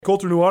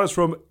Colter Nuanez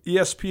from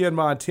ESPN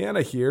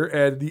Montana here,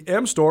 and the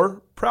M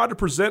Store, proud to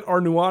present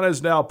our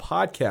Nuanez Now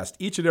podcast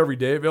each and every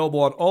day, available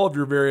on all of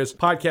your various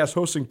podcast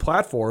hosting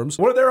platforms.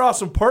 One of their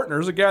awesome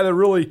partners, a guy that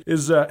really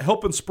is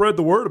helping spread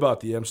the word about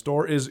the M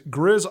Store, is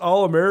Grizz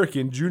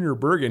All-American Junior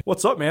Bergen.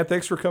 What's up, man?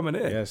 Thanks for coming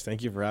in. Yes,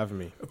 thank you for having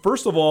me.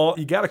 First of all,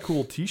 you got a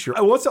cool t-shirt.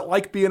 What's it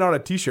like being on a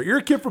t-shirt? You're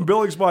a kid from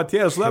Billings,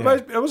 Montana, so that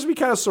must be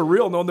kind of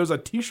surreal knowing there's a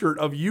t-shirt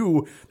of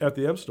you at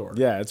the M Store.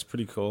 Yeah, it's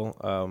pretty cool.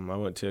 I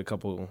went to a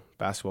couple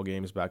basketball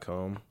games back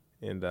home,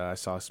 and I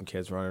saw some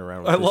kids running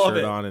around with the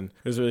shirt on, and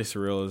it was really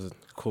surreal. It was a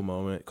cool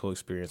moment, cool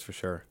experience for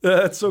sure.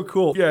 That's so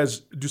cool. You guys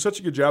do such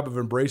a good job of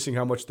embracing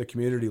how much the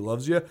community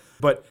loves you.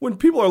 But when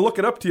people are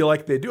looking up to you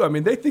like they do,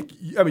 they think,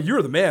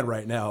 you're the man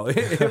right now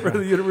for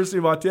the University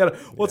of Montana.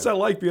 What's that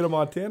like being a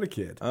Montana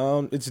kid?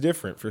 It's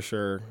different for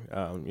sure.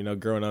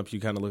 Growing up, you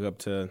kind of look up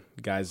to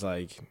guys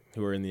like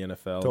who are in the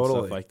NFL and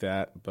stuff like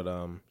that. But,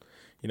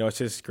 it's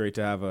just great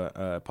to have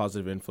a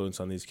positive influence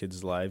on these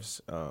kids' lives.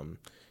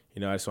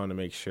 I just want to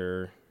make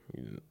sure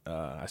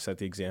I set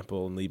the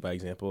example and lead by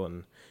example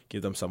and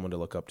give them someone to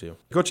look up to.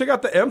 Go check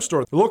out the M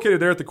Store. They're located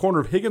there at the corner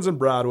of Higgins and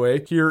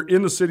Broadway here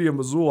in the city of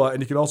Missoula,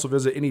 and you can also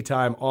visit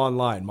anytime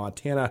online,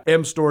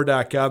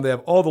 montanamstore.com. They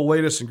have all the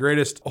latest and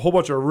greatest, a whole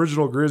bunch of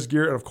original Grizz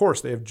gear, and of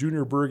course, they have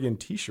Junior Bergen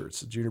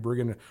t-shirts. Junior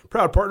Bergen,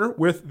 proud partner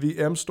with the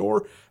M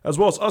Store, as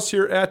well as us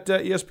here at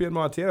ESPN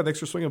Montana. Thanks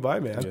for swinging by,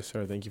 man. Yes,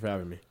 sir. Thank you for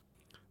having me.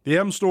 The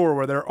M Store,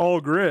 where they're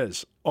all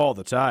Grizz all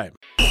the time.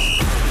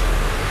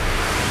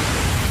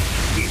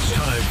 It's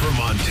time for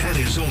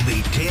Montana's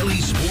only daily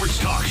sports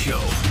talk show,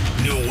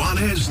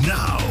 Nuanez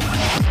Now.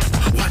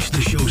 Watch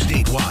the show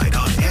statewide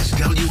on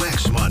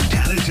SWX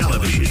Montana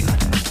Television.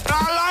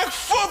 I like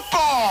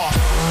football!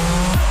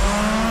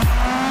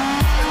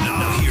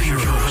 Now here's your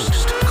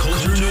host,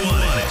 Colter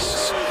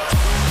Nuanez.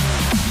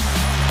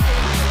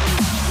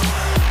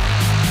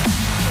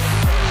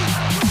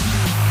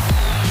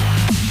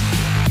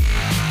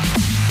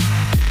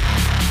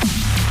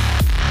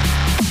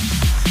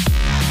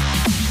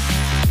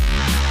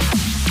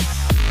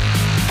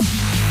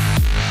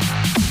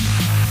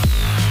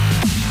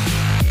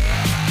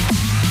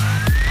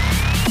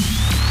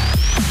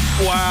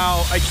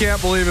 Wow, I can't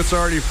believe it's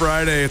already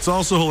Friday. It's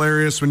also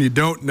hilarious when you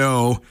don't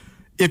know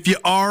if you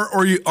are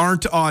or you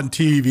aren't on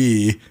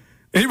TV.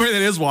 Anybody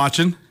that is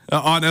watching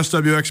on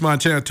SWX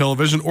Montana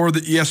Television or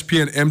the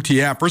ESPN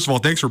MT app, first of all,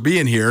 thanks for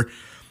being here.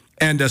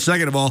 And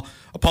second of all,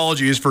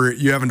 apologies for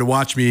you having to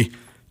watch me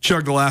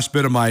chug the last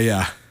bit of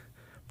my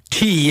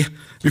tea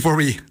before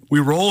we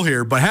roll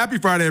here. But happy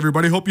Friday,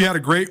 everybody. Hope you had a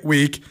great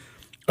week.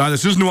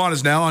 This is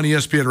Nuanez Now on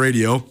ESPN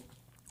Radio,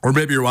 or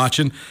maybe you're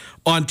watching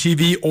on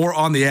TV or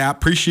on the app.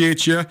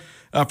 Appreciate you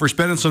for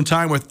spending some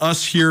time with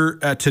us here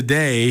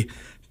today.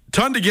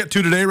 Ton to get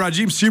to today.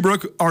 Rajim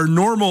Seabrook, our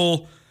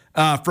normal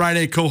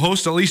Friday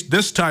co-host, at least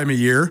this time of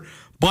year.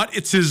 But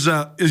it's his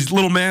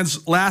little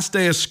man's last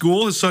day of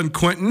school, his son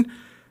Quentin.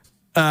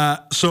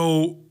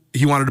 So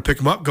he wanted to pick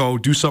him up, go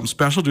do something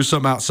special, do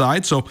something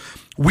outside. So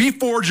we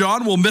forge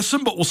on. We'll miss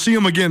him, but we'll see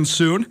him again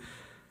soon.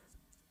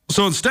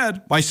 So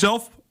instead,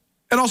 myself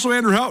and also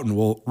Andrew Houghton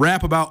will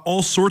rap about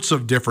all sorts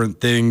of different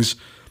things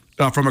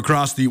from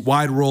across the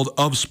wide world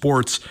of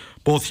sports,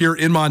 both here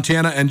in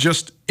Montana and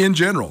just in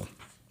general.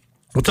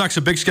 We'll talk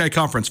some Big Sky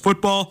Conference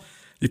football.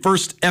 The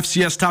first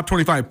FCS Top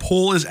 25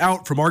 poll is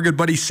out from our good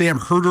buddy Sam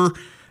Herder,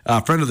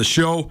 friend of the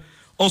show.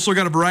 Also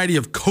got a variety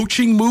of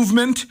coaching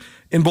movement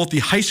in both the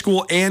high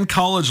school and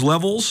college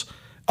levels,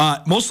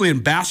 mostly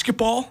in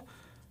basketball,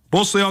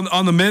 mostly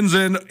on the men's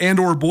end and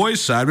or boys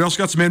side. We also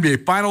got some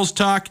NBA Finals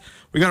talk.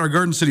 We got our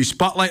Garden City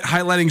Spotlight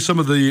highlighting some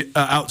of the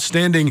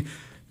outstanding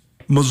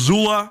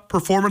Missoula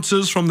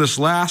performances from this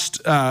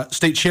last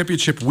state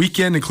championship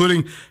weekend,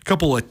 including a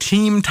couple of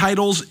team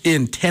titles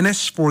in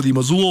tennis for the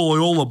Missoula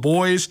Loyola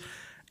boys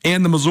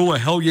and the Missoula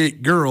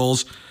Hellgate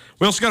girls.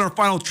 We also got our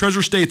final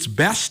Treasure State's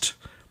best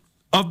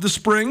of the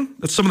spring.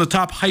 That's some of the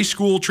top high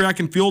school track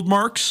and field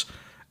marks.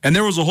 And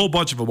there was a whole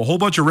bunch of them. A whole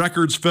bunch of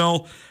records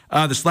fell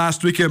this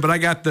last weekend, but I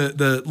got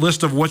the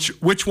list of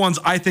which ones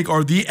I think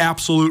are the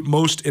absolute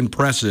most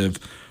impressive.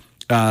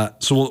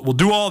 So we'll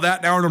do all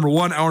that in hour number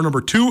one. Hour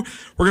number two,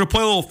 we're going to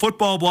play a little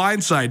football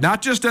blindside.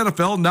 Not just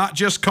NFL, not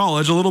just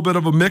college, a little bit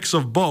of a mix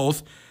of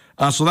both.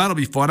 So that'll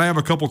be fun. I have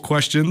a couple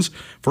questions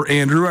for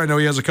Andrew. I know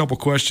he has a couple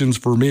questions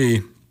for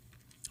me.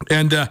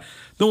 And then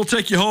we'll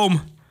take you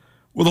home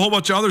with a whole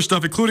bunch of other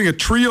stuff, including a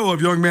trio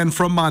of young men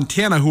from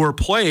Montana who are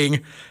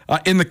playing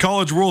in the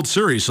College World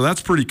Series. So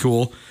that's pretty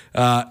cool.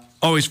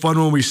 Always fun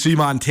when we see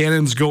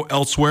Montanans go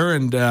elsewhere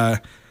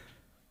and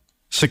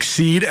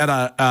succeed at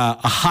a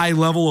high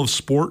level of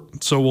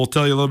sport. So we'll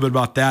tell you a little bit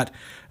about that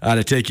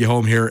to take you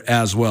home here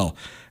as well.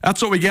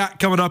 That's what we got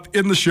coming up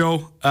in the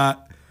show.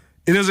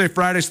 It is a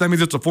Friday, so that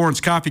means it's a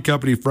Florence Coffee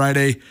Company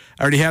Friday.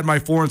 I already had my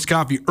Florence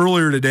coffee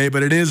earlier today,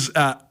 but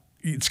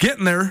it's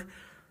getting there.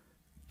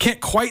 Can't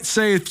quite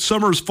say if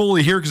summer's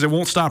fully here because it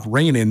won't stop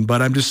raining,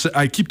 but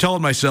I keep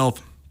telling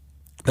myself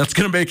that's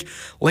going to make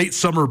late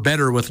summer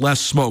better with less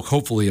smoke,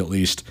 hopefully at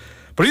least.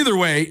 But either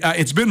way,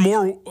 it's been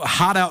more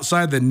hot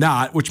outside than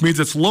not, which means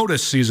it's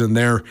Lotus season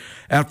there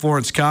at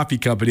Florence Coffee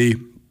Company.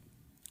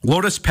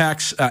 Lotus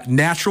packs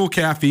natural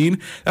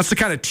caffeine. That's the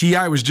kind of tea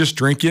I was just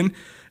drinking.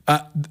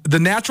 The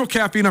natural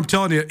caffeine, I'm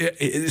telling you,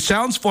 it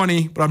sounds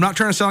funny, but I'm not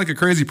trying to sound like a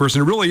crazy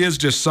person. It really is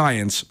just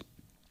science.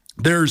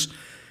 There's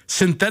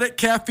synthetic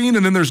caffeine,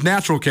 and then there's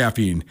natural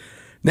caffeine.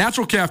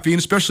 Natural caffeine,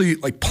 especially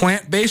like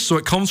plant-based, so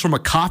it comes from a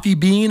coffee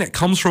bean, it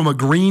comes from a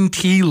green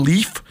tea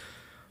leaf.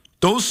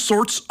 Those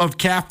sorts of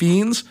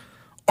caffeines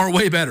are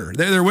way better.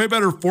 They're way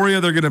better for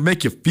you. They're going to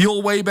make you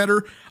feel way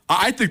better.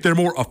 I think they're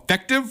more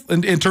effective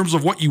in terms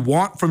of what you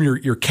want from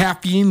your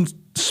caffeine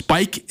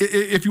spike,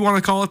 if you want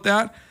to call it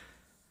that.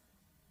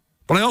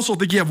 But I also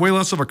think you have way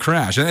less of a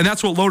crash. And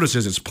that's what Lotus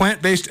is. It's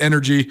plant-based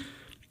energy,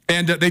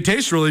 and they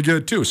taste really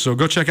good too. So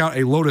go check out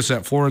a Lotus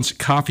at Florence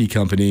Coffee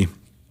Company.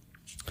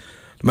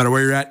 No matter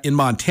where you're at in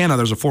Montana,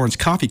 there's a Florence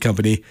Coffee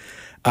Company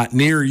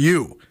near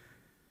you.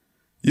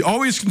 You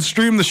always can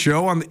stream the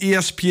show on the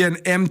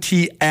ESPN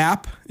MT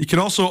app. You can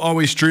also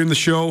always stream the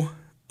show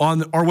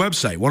on our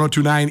website,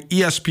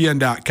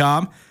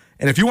 1029ESPN.com.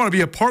 And if you want to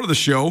be a part of the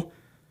show,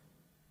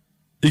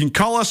 you can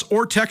call us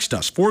or text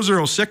us,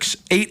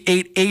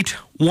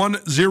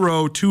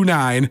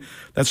 406-888-1029.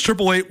 That's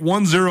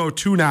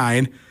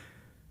 888-1029.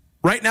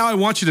 Right now, I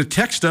want you to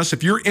text us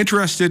if you're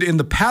interested in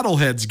the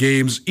Paddleheads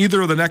games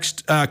either of the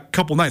next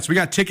couple nights. We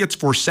got tickets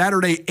for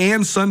Saturday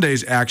and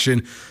Sunday's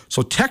action.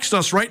 So text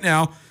us right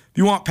now if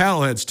you want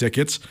Paddleheads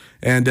tickets.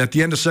 And at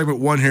the end of segment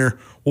 1 here,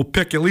 we'll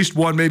pick at least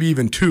one, maybe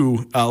even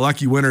 2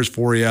 lucky winners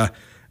for you.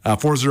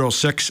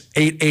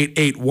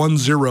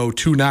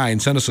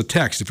 406-888-1029. Send us a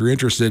text if you're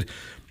interested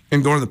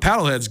in going to the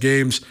Paddleheads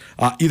games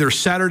either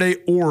Saturday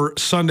or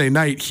Sunday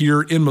night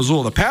here in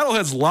Missoula. The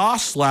Paddleheads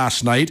lost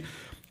last night,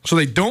 so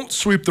they don't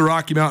sweep the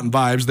Rocky Mountain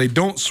Vibes. They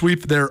don't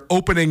sweep their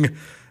opening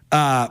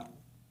home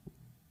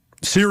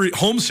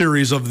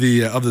series of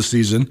the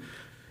season.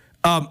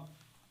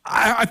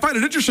 I find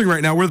it interesting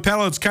right now where the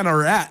Paddleheads kind of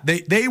are at.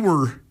 They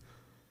were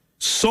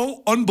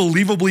so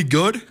unbelievably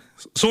good,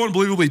 so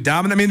unbelievably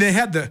dominant. I mean, they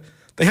had the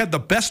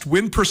best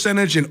win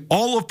percentage in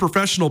all of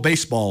professional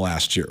baseball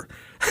last year.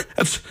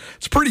 It's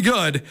pretty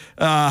good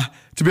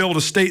to be able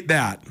to state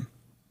that.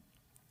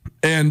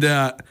 And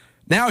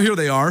now here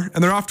they are,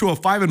 and they're off to a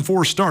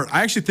 5-4 start.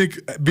 I actually think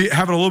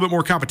having a little bit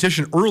more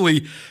competition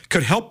early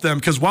could help them,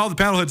 because while the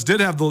Paddleheads did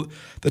have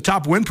the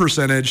top win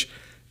percentage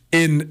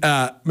in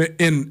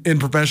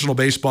professional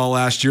baseball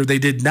last year, they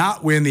did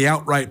not win the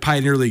outright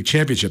Pioneer League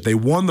championship. They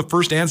won the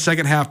first and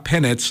second half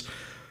pennants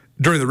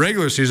during the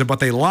regular season,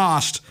 but they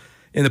lost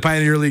in the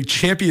Pioneer League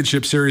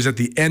championship series at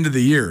the end of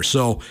the year.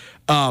 So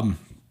I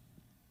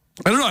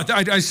don't know.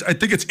 I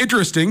think it's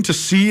interesting to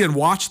see and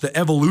watch the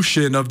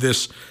evolution of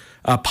this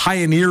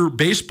Pioneer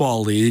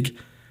Baseball League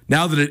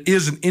now that it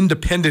is an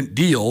independent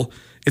deal.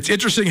 It's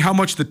interesting how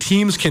much the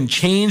teams can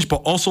change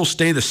but also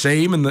stay the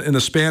same in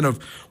the span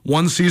of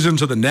one season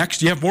to the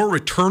next. You have more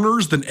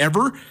returners than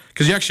ever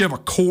because you actually have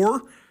a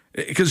core,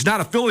 because it's not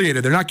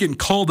affiliated. They're not getting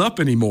called up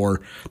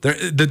anymore.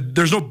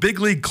 There's no big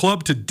league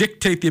club to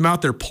dictate the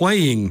amount they're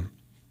playing.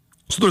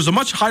 So there's a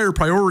much higher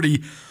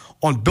priority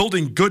on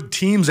building good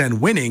teams and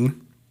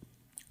winning.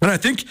 And I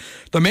think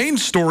the main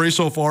story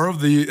so far of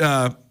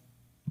the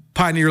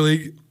Pioneer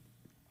League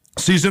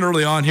season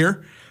early on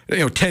here,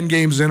 10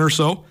 games in or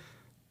so,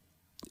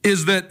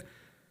 is that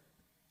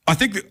I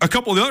think a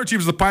couple of the other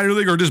teams in the Pioneer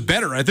League are just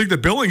better. I think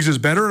that Billings is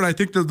better, and I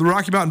think that the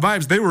Rocky Mountain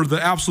Vibes, they were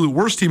the absolute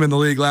worst team in the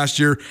league last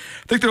year. I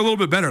think they're a little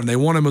bit better, and they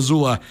won in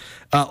Missoula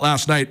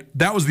last night.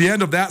 That was the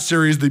end of that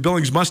series. The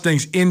Billings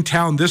Mustangs in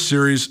town this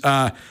series.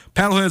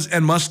 Paddleheads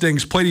and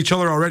Mustangs played each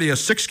other already a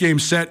 6-game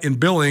set in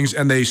Billings,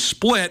 and they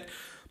split.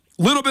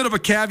 Little bit of a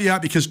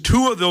caveat because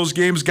 2 of those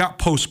games got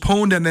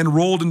postponed and then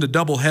rolled into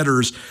double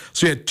headers.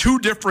 So you had 2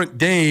 different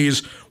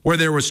days where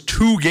there was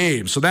 2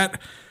 games. So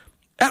that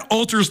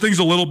alters things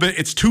a little bit.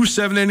 It's 2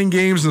 7-inning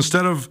games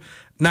instead of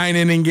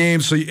 9-inning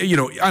games. So,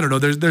 I don't know.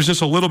 There's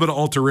just a little bit of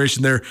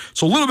alteration there.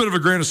 So a little bit of a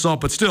grain of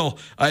salt, but still,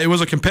 it was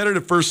a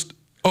competitive first,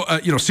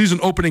 season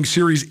opening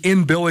series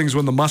in Billings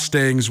when the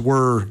Mustangs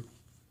were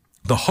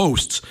the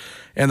hosts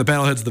and the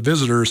Paddleheads the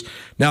visitors.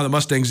 Now the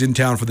Mustangs in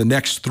town for the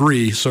next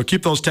 3. So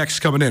keep those texts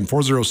coming in,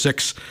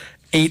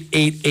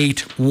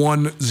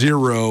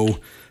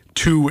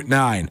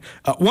 406-888-1029.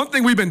 One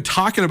thing we've been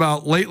talking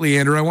about lately,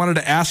 Andrew, I wanted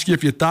to ask you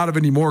if you thought of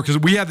any more, because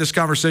we had this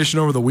conversation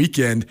over the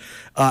weekend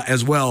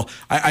as well.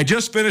 I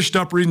just finished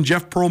up reading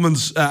Jeff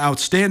Pearlman's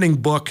outstanding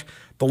book,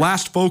 The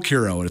Last Folk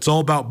Hero, and it's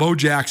all about Bo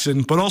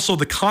Jackson, but also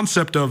the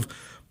concept of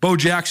Bo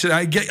Jackson.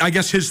 I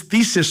guess his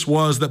thesis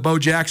was that Bo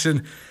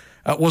Jackson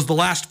was the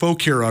last folk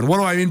hero. And what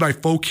do I mean by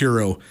folk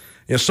hero?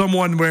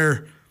 Someone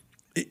where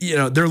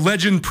their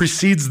legend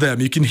precedes them.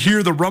 You can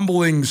hear the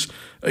rumblings,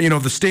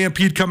 the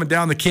stampede coming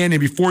down the canyon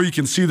before you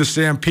can see the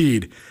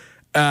stampede.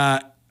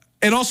 And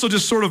also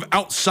just sort of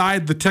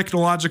outside the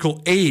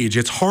technological age.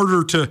 It's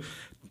harder to,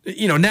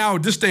 now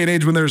this day and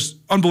age when there's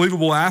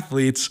unbelievable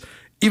athletes,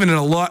 even at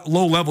a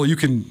low level, you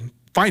can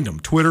find them.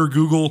 Twitter,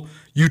 Google,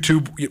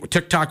 YouTube,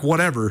 TikTok,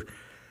 whatever.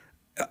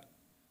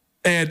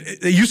 And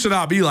it used to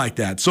not be like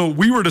that. So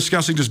we were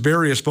discussing just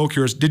various folk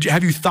heroes.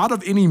 Have you thought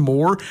of any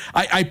more?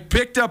 I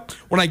picked up,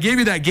 when I gave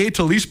you that Gay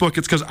Talese book,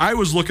 it's because I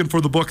was looking for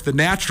the book The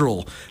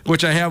Natural,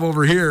 which I have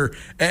over here.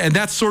 And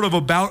that's sort of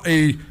about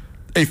a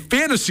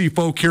fantasy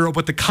folk hero,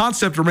 but the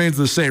concept remains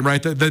the same,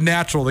 right? The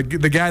natural,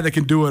 the guy that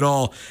can do it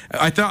all.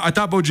 I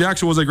thought Bo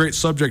Jackson was a great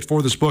subject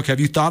for this book.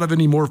 Have you thought of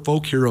any more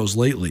folk heroes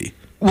lately?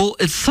 Well,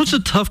 it's such a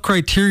tough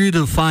criteria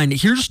to find.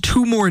 Here's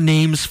 2 more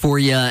names for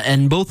you,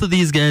 and both of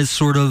these guys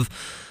sort of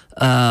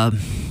are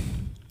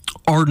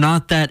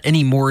not that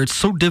anymore. It's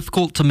so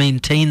difficult to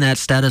maintain that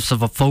status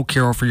of a folk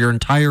hero for your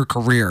entire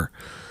career.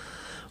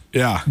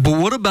 Yeah. But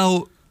what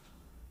about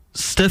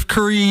Steph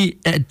Curry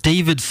at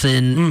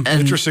Davidson?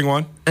 Interesting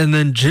one. And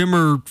then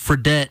Jimmer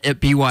Fredette at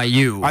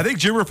BYU. I think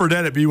Jimmer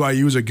Fredette at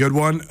BYU is a good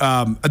one.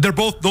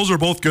 Those are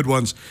both good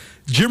ones.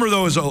 Jimmer,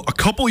 though, is a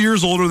couple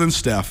years older than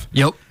Steph.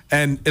 Yep.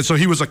 And so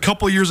he was a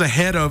couple years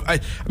ahead of. I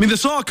mean,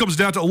 this all comes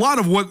down to a lot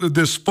of what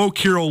this folk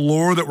hero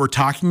lore that we're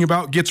talking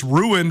about gets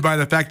ruined by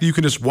the fact that you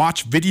can just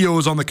watch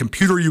videos on the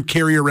computer you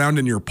carry around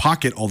in your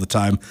pocket all the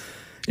time.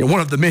 One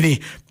of the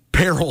many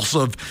perils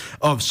of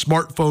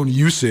smartphone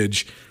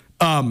usage.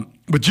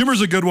 But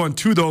Jimmer's a good one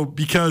too, though,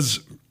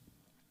 because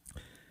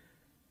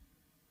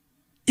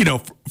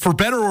for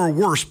better or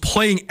worse,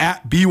 playing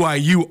at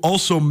BYU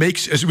also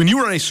makes, when you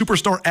are a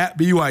superstar at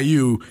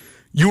BYU,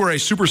 you are a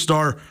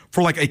superstar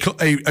for like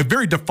a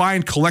very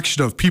defined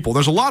collection of people.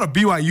 There's a lot of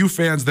BYU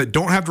fans that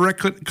don't have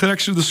direct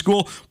connection to the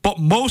school, but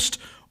most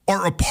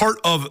are a part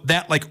of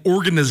that like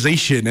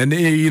organization. And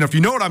if you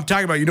know what I'm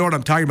talking about, you know what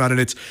I'm talking about. And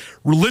it's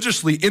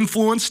religiously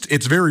influenced.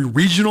 It's very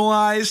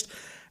regionalized.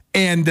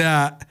 And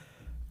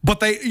but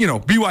they,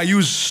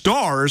 BYU's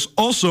stars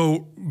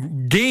also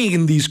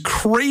gain these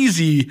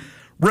crazy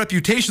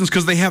reputations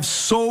because they have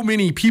so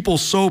many people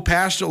so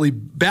passionately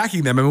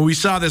backing them. I mean, we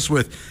saw this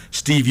with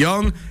Steve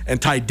Young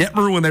and Ty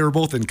Detmer when they were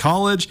both in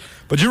college.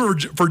 But Jimmer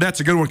Fredette's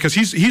a good one because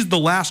he's the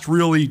last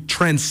really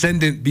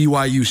transcendent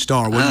BYU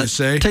star, wouldn't you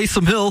say?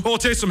 Taysom Hill. Oh,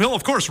 Taysom Hill,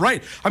 of course,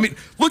 right. I mean,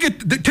 look at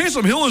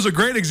Taysom Hill is a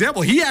great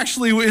example. He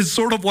actually is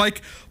sort of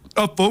like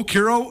a folk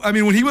hero. I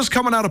mean, when he was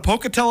coming out of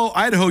Pocatello,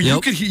 Idaho,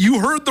 you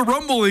heard the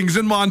rumblings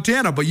in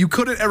Montana, but you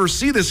couldn't ever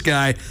see this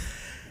guy.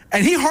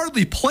 And he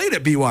hardly played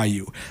at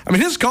BYU. I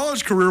mean, his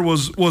college career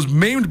was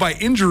maimed by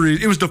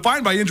injuries. It was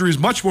defined by injuries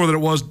much more than it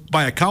was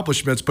by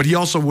accomplishments. But he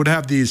also would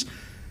have these,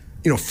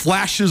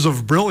 flashes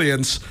of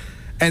brilliance.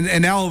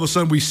 And now all of a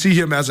sudden we see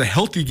him as a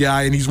healthy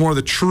guy, and he's one of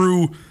the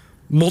true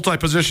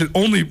multi-position,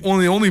 only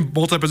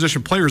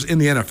multi-position players in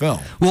the NFL.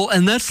 Well,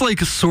 and that's like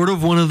sort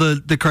of one of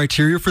the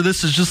criteria for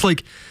this is just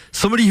like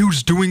somebody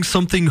who's doing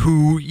something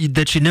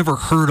that you never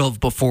heard of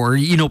before,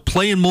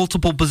 playing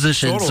multiple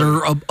positions, totally.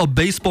 Or a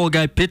baseball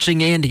guy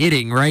pitching and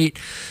hitting, right?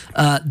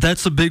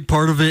 That's a big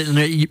part of it. And,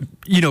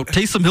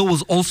 Taysom Hill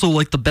was also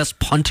like the best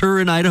punter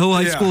in Idaho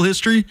high school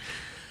history.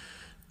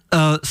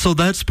 So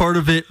that's part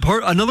of it.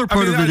 Another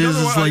part of it is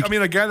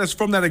a guy that's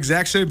from that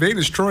exact same vein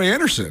is Troy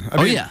Anderson.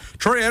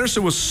 Troy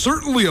Anderson was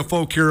certainly a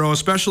folk hero,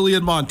 especially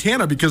in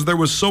Montana, because there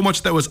was so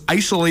much that was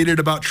isolated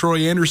about Troy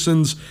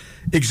Anderson's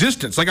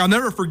existence. Like, I'll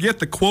never forget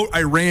the quote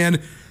I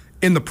ran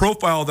in the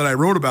profile that I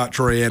wrote about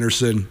Troy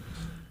Anderson,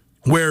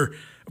 where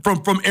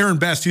from Aaron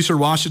Best, Eastern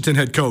Washington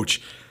head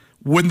coach,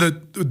 when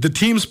the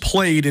teams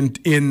played in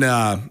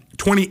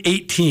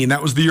 2018,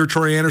 that was the year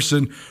Troy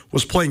Anderson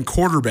was playing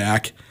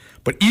quarterback.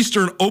 But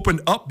Eastern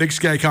opened up Big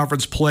Sky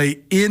Conference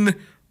play in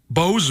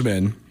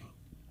Bozeman.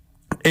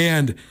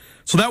 And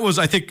so that was,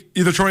 I think,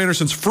 either Troy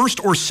Anderson's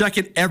first or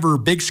second ever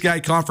Big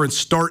Sky Conference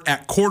start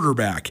at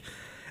quarterback.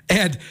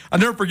 And I'll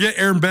never forget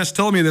Aaron Best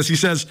telling me this. He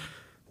says,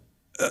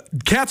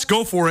 Cats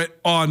go for it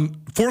on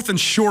 4th and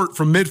short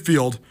from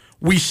midfield.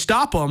 We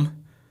stop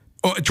them.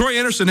 Troy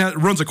Anderson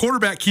runs a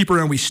quarterback keeper,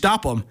 and we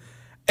stop him.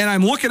 And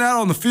I'm looking out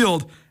on the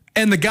field,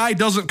 and the guy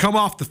doesn't come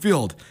off the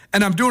field.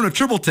 And I'm doing a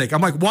triple take.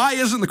 I'm like, why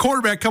isn't the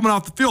quarterback coming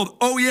off the field?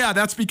 Oh, yeah,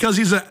 that's because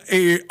he's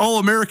a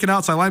All-American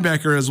outside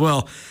linebacker as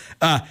well.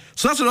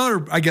 So that's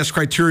another, I guess,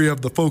 criteria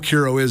of the folk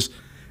hero is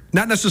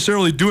not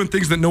necessarily doing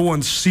things that no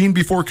one's seen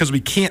before because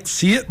we can't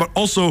see it, but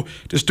also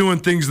just doing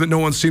things that no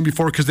one's seen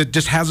before because it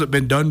just hasn't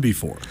been done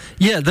before.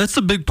 Yeah, that's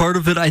a big part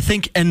of it, I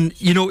think. And,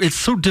 it's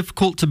so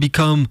difficult to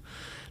become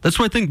 – that's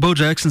why I think Bo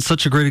Jackson's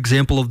such a great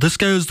example of this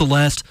guy is the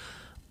last –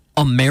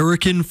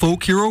 American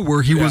folk hero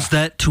where he was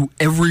that to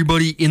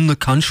everybody in the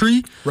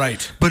country.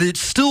 Right. But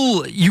it's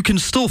still, you can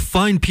still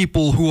find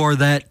people who are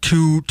that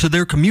to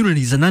their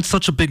communities. And that's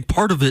such a big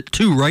part of it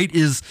too, right?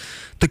 Is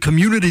the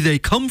community they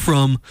come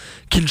from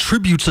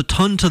contributes a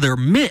ton to their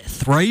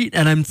myth, right?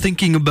 And I'm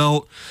thinking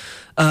about,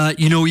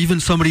 even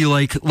somebody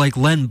like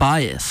Len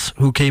Bias,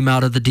 who came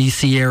out of the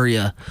DC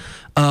area,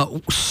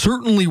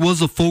 certainly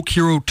was a folk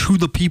hero to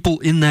the people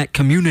in that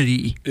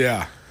community.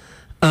 Yeah.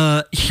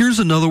 Here's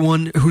another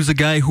one who's a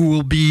guy who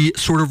will be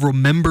sort of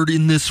remembered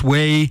in this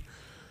way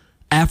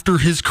after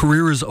his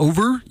career is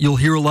over. You'll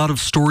hear a lot of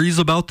stories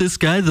about this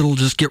guy that'll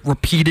just get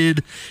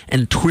repeated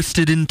and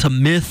twisted into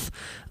myth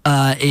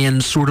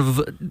and sort of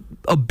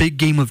a big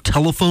game of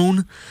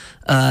telephone.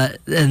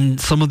 And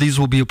some of these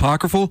will be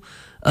apocryphal.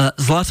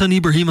 Zlatan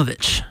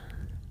Ibrahimovic.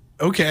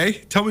 Okay.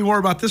 Tell me more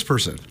about this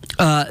person.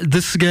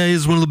 This guy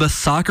is one of the best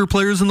soccer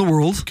players in the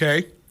world.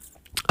 Okay.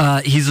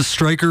 He's a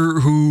striker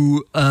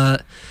who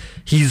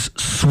he's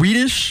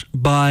Swedish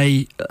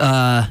by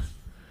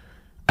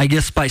I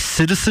guess by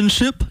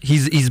citizenship.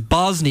 He's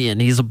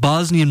Bosnian. He's a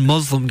Bosnian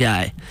Muslim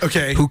guy.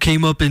 Okay. Who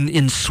came up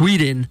in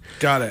Sweden.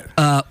 Got it.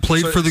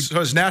 So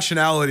his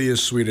nationality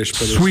is Swedish,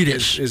 but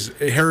Swedish. His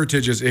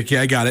heritage is okay.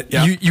 I got it.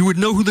 Yeah. You would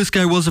know who this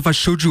guy was if I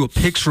showed you a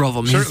picture of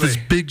him. Certainly. He's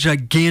this big,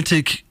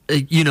 gigantic,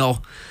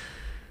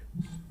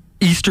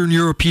 Eastern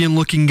European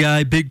looking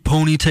guy, big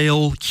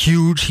ponytail,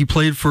 huge. He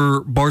played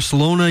for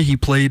Barcelona. He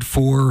played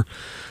for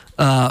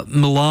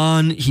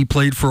Milan. He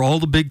played for all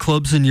the big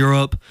clubs in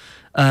Europe.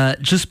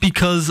 Just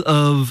because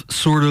of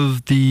sort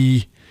of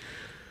the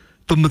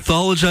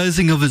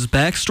mythologizing of his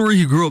backstory.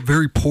 He grew up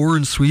very poor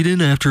in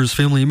Sweden after his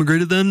family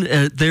immigrated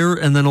there,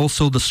 and then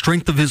also the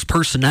strength of his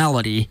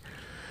personality,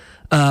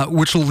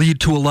 which will lead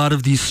to a lot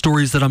of these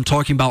stories that I'm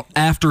talking about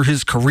after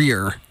his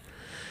career.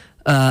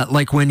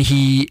 Like when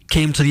he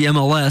came to the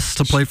MLS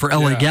to play for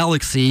LA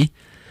Galaxy,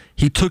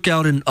 he took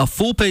out a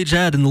full-page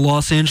ad in the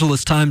Los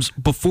Angeles Times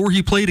before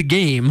he played a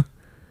game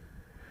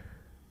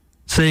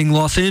saying,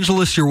 "Los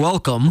Angeles, you're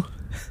welcome."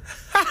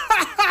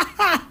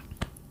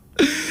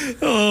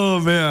 Oh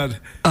man!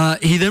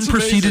 He then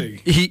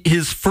proceeded. Amazing.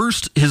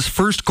 His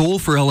first goal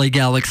for LA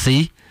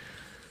Galaxy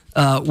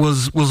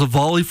was a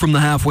volley from the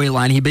halfway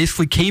line. He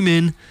basically came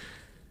in,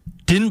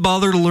 didn't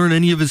bother to learn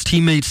any of his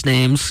teammates'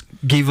 names,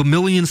 gave a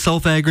million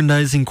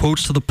self-aggrandizing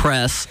quotes to the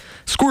press,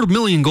 scored a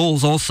million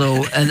goals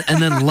also, and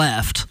then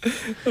left.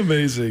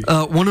 Amazing.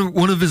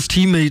 One of his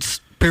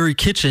teammates, Barry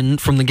Kitchen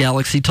from the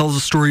Galaxy, tells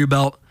a story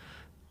about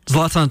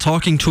Zlatan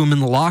talking to him in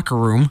the locker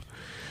room.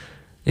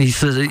 He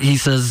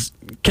says,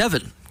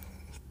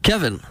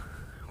 Kevin,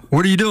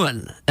 what are you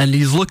doing? And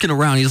he's looking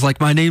around. He's like,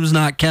 my name's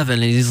not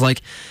Kevin. And he's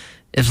like,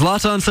 if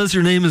Zlatan says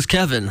your name is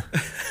Kevin,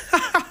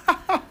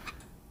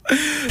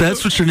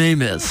 that's what your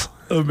name is.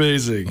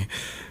 Amazing.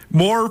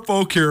 More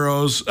folk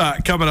heroes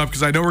coming up,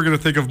 because I know we're going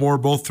to think of more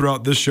both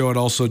throughout this show and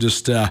also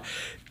just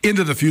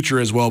into the future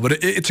as well.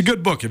 But it's a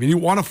good book. I mean, you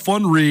want a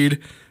fun read,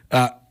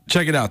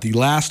 check it out. The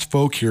Last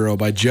Folk Hero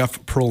by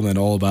Jeff Perlman,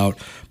 all about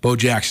Bo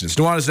Jackson. It's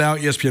Nuanez Now,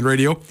 ESPN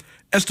Radio,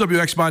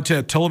 SWX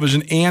Montana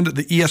Television, and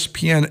the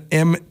ESPN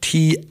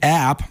MT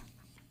app.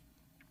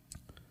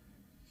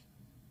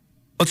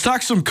 Let's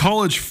talk some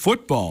college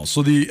football.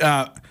 So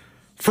the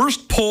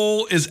first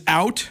poll is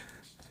out.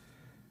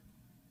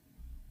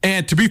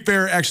 And to be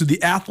fair, actually, the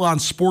Athlon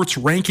Sports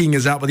ranking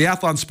is out, but the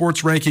Athlon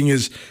Sports ranking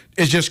is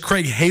just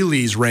Craig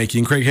Haley's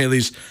ranking. Craig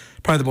Haley's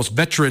probably the most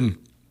veteran,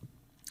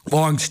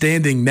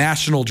 long-standing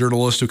national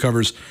journalist who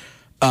covers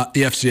the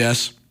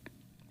FCS.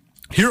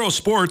 Hero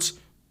Sports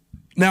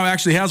now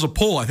actually has a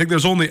poll. I think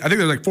there's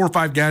like 4 or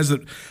 5 guys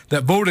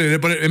that voted in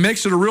it, but it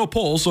makes it a real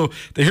poll. So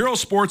the Hero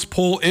Sports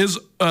poll is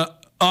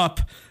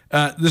up.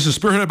 This is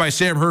spearheaded by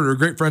Sam Herder, a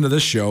great friend of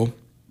this show,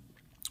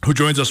 who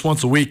joins us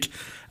once a week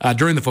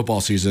during the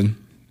football season.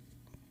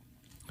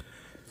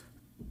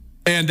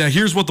 And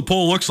here's what the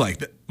poll looks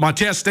like.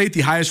 Montana State,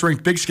 the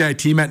highest-ranked Big Sky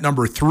team, at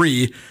number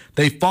 3.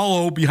 They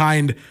follow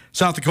behind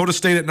South Dakota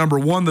State at number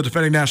 1, the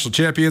defending national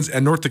champions,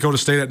 and North Dakota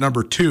State at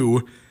number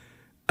 2.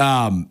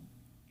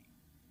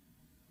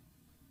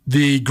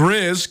 The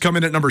Grizz come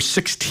in at number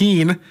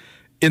 16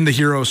 in the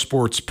Hero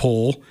Sports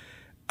poll.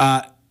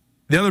 The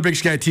other Big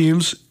Sky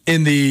teams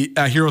in the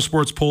Hero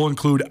Sports poll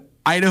include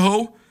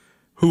Idaho,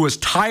 who was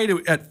tied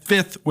at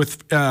 5th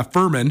with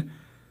Furman.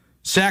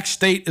 Sac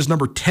State is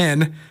number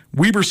 10.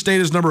 Weber State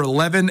is number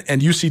 11,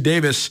 and UC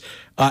Davis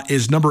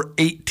is number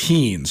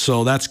 18.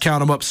 So that's,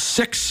 count them up,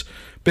 6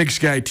 Big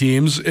Sky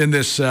teams in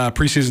this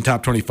preseason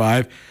top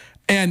 25.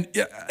 And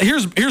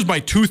here's my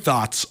 2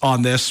 thoughts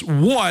on this.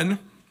 One,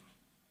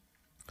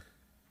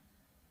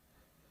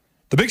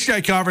 the Big Sky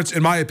Conference,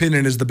 in my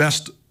opinion, is the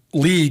best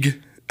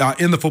league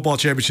in the football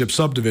championship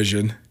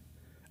subdivision.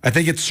 I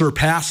think it's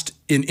surpassed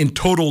in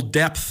total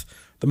depth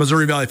the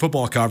Missouri Valley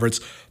Football Conference.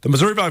 The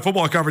Missouri Valley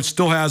Football Conference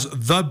still has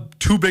the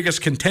 2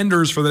 biggest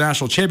contenders for the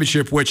national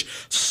championship, which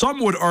some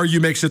would argue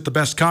makes it the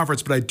best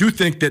conference. But I do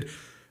think that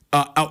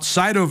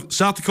outside of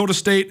South Dakota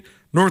State,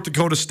 North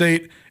Dakota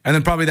State, and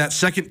then probably that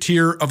second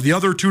tier of the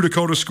other 2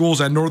 Dakota schools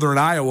and Northern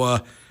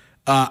Iowa,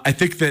 I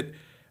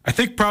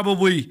think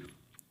probably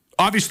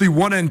obviously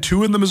 1 and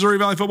 2 in the Missouri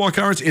Valley Football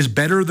Conference is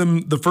better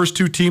than the first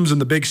 2 teams in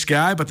the Big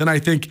Sky. But then I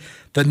think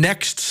the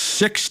next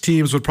 6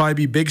 teams would probably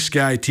be Big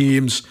Sky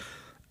teams.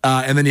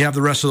 And then you have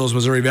the rest of those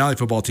Missouri Valley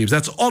football teams.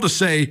 That's all to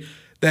say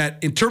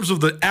that in terms of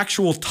the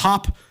actual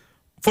top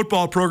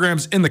football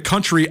programs in the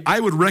country, I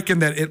would reckon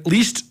that at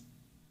least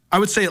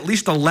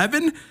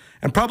 11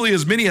 and probably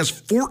as many as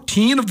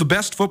 14 of the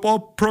best football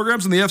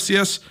programs in the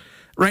FCS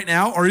right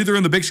now are either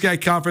in the Big Sky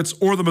Conference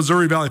or the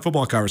Missouri Valley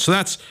Football Conference. So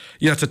that's,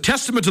 it's a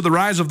testament to the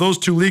rise of those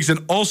 2 leagues,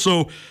 and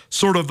also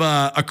sort of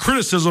a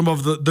criticism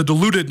of the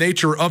diluted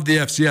nature of the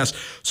FCS.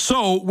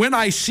 So when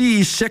I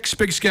see 6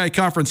 Big Sky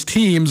Conference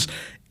teams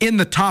in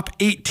the top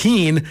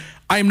 18,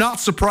 I'm not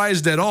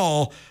surprised at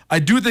all. I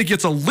do think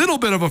it's a little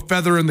bit of a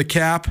feather in the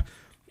cap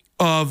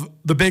of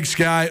the Big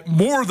Sky.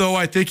 More, though,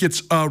 I think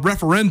it's a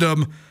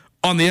referendum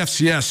on the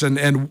FCS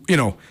and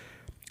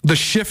the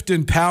shift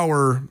in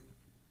power.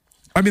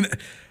 I mean,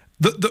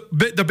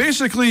 the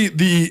basically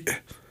the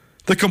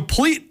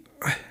complete.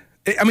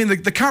 I mean,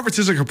 the conference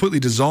isn't completely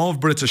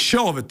dissolved, but it's a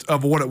shell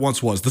of what it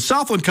once was. The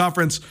Southland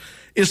Conference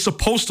is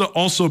supposed to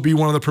also be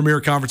one of the premier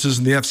conferences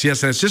in the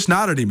FCS, and it's just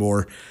not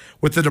anymore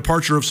with the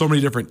departure of so many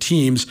different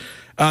teams.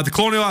 The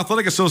Colonial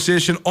Athletic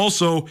Association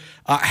also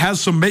has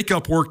some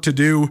makeup work to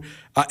do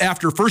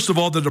after, first of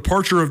all, the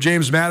departure of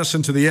James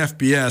Madison to the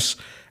FBS,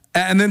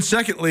 and then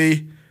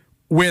secondly,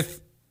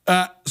 with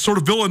sort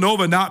of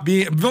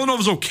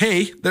Villanova's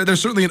okay. They're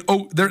certainly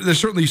they're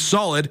certainly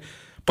solid,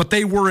 but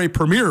they were a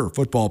premier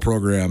football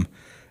program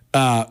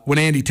when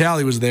Andy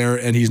Talley was there,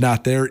 and he's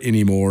not there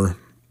anymore.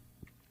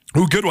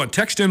 Ooh, good one.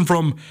 Text in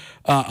from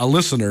a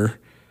listener.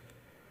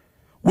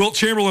 Wilt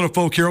Chamberlain of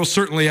Folk Hero,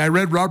 certainly. I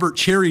read Robert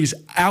Cherry's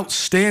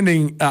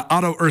outstanding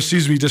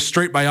just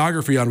straight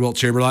biography on Wilt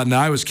Chamberlain, and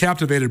I was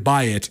captivated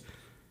by it.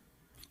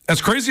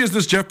 As crazy as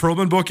this Jeff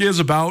Pearlman book is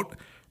about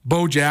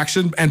Bo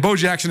Jackson, and Bo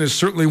Jackson is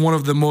certainly one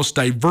of the most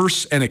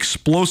diverse and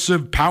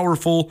explosive,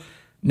 powerful,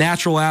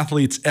 natural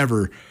athletes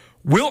ever.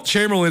 Wilt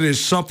Chamberlain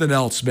is something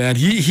else, man.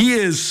 He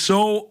is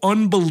so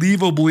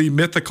unbelievably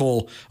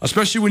mythical,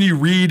 especially when you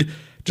read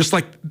just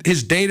like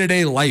his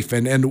day-to-day life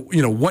and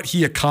what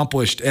he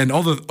accomplished and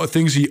all the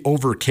things he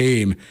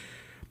overcame.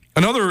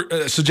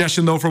 Another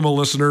suggestion, though, from a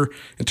listener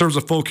in terms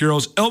of folk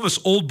heroes, Elvis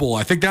Oldbull.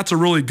 I think that's a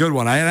really good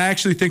one. I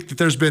actually think that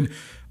there's been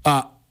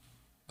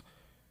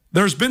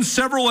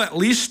several, at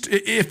least,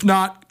 if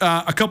not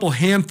a couple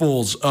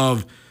handfuls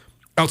of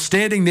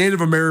outstanding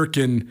Native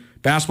American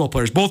basketball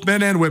players, both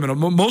men and women,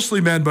 mostly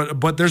men,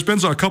 but there's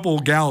been a couple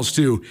gals,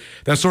 too,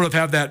 that sort of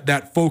have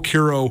that folk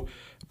hero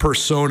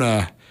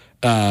persona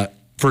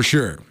for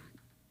sure.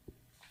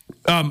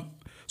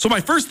 So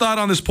my first thought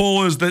on this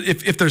poll is that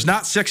if there's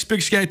not 6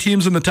 Big Sky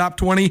teams in the top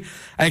 20,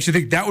 I actually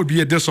think that would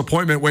be a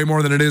disappointment way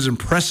more than it is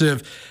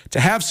impressive to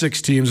have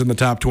 6 teams in the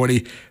top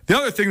 20. The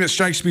other thing that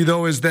strikes me,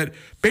 though, is that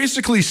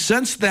basically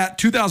since that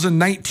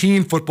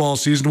 2019 football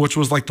season, which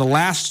was like the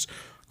last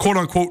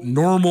quote-unquote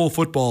normal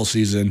football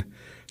season,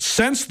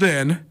 since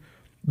then,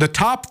 the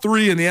top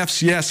 3 in the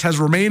FCS has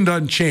remained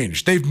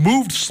unchanged. They've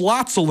moved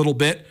slots a little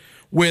bit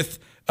with,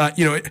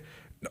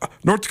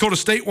 North Dakota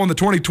State won the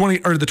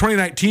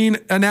 2019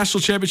 national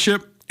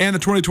championship and the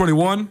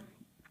 2021,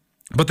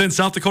 but then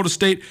South Dakota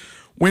State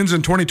wins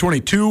in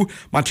 2022.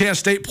 Montana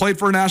State played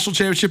for a national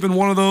championship in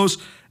one of those.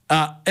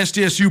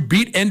 SDSU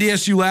beat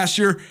NDSU last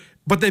year,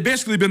 but they've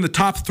basically been the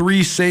top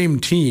 3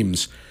 same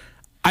teams.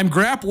 I'm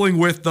grappling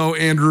with, though,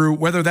 Andrew,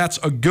 whether that's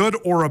a good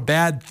or a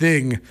bad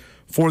thing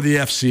for the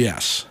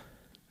FCS.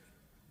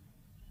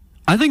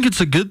 I think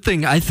it's a good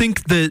thing. I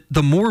think that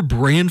the more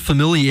brand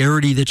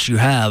familiarity that you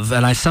have,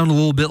 and I sound a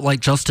little bit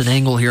like Justin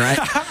Angle here.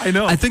 I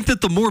know. I think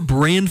that the more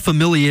brand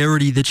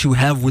familiarity that you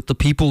have with the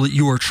people that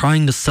you are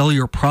trying to sell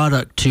your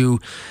product to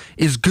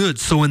is good.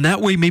 So in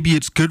that way, maybe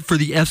it's good for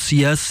the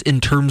FCS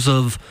in terms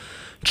of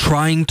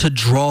trying to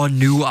draw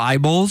new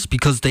eyeballs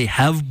because they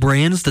have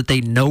brands that they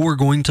know are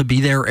going to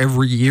be there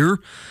every year.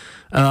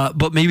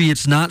 But maybe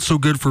it's not so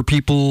good for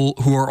people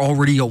who are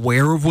already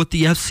aware of what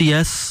the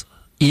FCS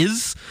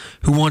is,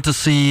 who want to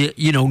see,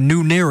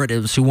 new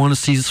narratives, who want to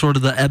see sort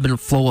of the ebb and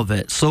flow of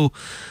it. So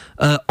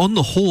on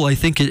the whole, I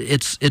think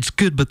it's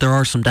good, but there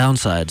are some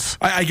downsides.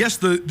 I guess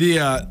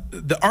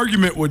the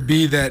argument would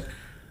be that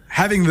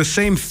having the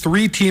same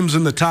 3 teams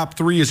in the top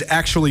 3 is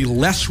actually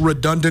less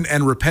redundant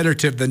and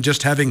repetitive than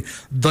just having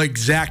the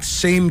exact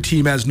same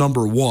team as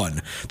number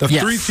 1.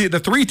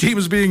 The 3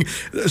 teams being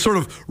sort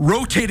of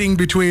rotating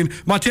between.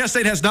 Montana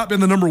State has not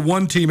been the number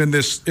 1 team in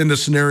this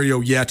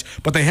scenario yet,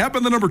 but they have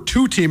been the number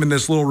 2 team in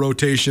this little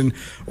rotation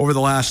over the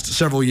last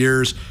several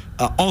years.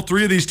 All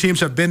 3 of these teams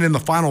have been in the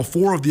Final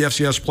 4 of the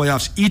FCS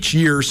playoffs each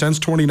year since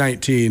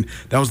 2019.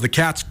 That was the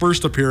Cats'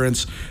 first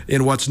appearance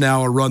in what's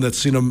now a run that's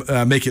seen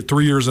them make it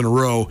 3 years in a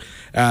row.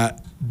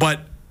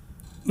 But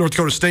North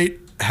Dakota State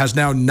has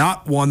now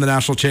not won the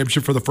national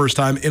championship for the first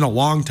time in a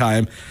long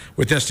time,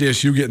 with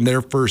SDSU getting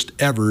their first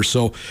ever.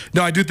 So,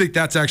 no, I do think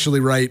that's actually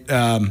right.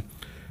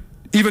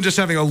 Even just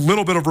having a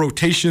little bit of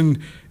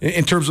rotation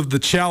in terms of the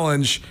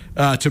challenge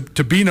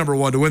to be number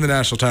 1, to win the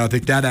national title, I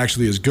think that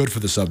actually is good for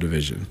the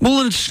subdivision.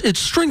 Well, it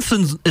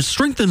strengthens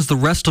the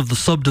rest of the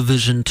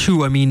subdivision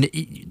too. I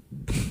mean,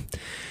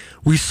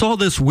 we saw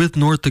this with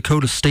North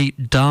Dakota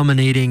State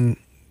dominating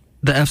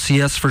the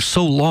FCS for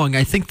so long.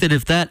 I think that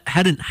if that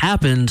hadn't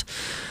happened,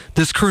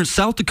 this current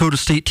South Dakota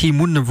State team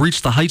wouldn't have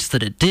reached the heights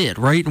that it did,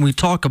 right? And we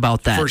talk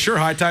about that. For sure,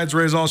 high tides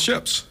raise all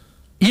ships.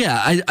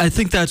 Yeah, I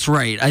think that's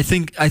right. I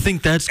think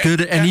that's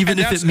good, and even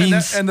if it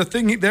means... And the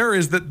thing there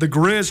is that the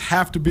Grizz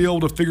have to be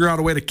able to figure out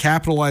a way to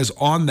capitalize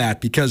on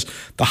that, because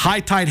the high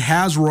tide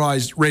has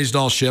raised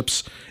all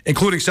ships,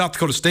 including South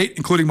Dakota State,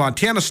 including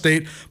Montana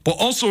State, but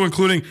also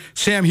including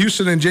Sam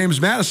Houston and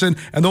James Madison,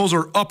 and those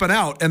are up and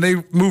out, and they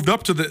moved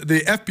up to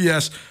the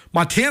FBS.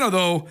 Montana,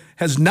 though,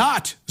 has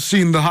not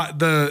seen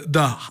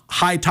the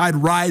high tide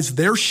rise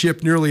their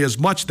ship nearly as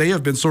much. They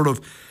have been sort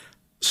of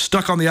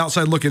stuck on the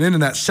outside looking in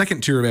that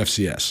second tier of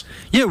FCS.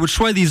 Yeah, which is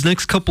why these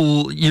next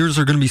couple years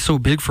are going to be so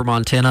big for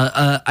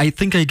Montana. I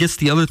guess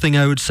the other thing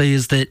I would say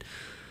is that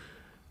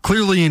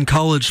clearly in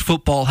college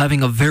football,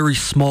 having a very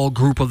small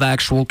group of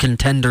actual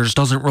contenders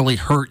doesn't really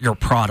hurt your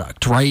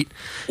product, right?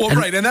 Well,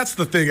 right, and that's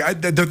the thing.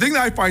 The thing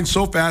that I find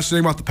so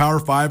fascinating about the Power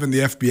 5 and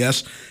the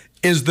FBS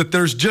is that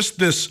there's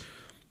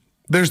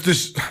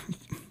this,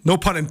 no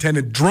pun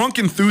intended, drunk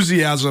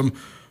enthusiasm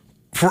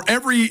for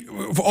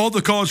all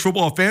the college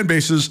football fan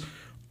bases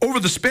over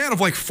the span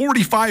of like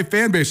 45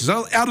 fan bases.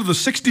 Out of the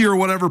 60 or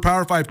whatever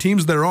Power 5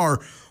 teams there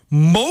are,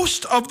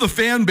 most of the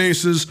fan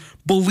bases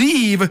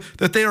believe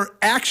that they are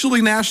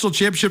actually national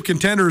championship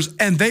contenders,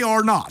 and they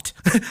are not.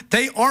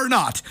 They are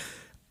not.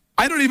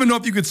 I don't even know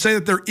if you could say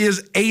that there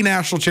is a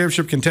national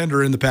championship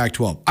contender in the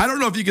Pac-12. I don't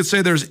know if you could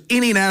say there's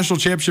any national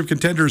championship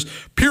contenders,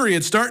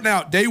 period, starting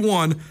out day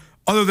one,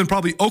 other than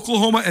probably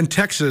Oklahoma and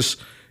Texas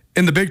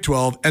in the Big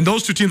 12, and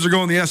those two teams are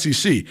going to the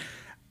SEC.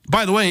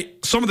 By the way,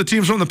 some of the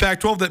teams from the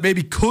Pac-12 that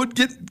maybe could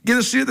get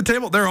a seat at the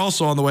table, they're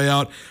also on the way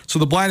out. So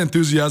the blind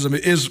enthusiasm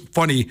is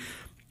funny.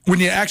 When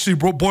you actually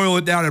boil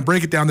it down and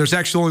break it down, there's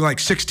actually only like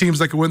 6 teams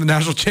that can win the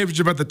national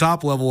championship at the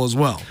top level as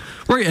well.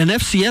 Right, and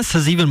FCS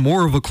has even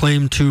more of a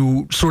claim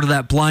to sort of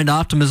that blind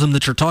optimism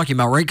that you're talking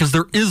about, right? Because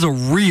there is a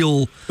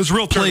real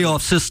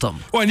playoff system.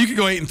 Well, and you could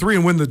go 8-3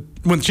 and win the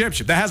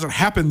championship. That hasn't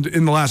happened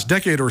in the last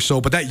decade or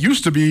so, but that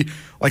used to be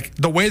like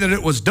the way that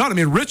it was done. I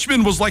mean,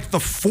 Richmond was like the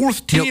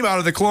 4th team out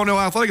of the Colonial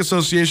Athletic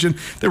Association.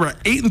 They were an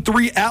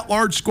 8-3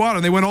 at-large squad,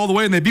 and they went all the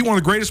way, and they beat one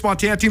of the greatest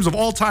Montana teams of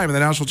all time in the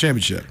national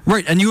championship.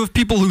 Right, and you have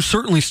people who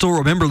certainly still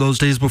remember those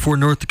days before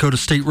North Dakota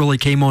State really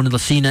came onto the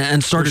scene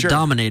and started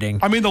dominating.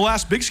 I mean, the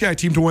last Big Sky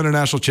team to win a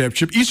national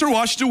championship, Eastern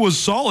Washington was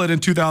solid in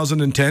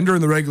 2010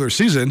 during the regular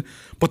season,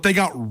 but they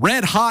got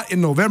red hot in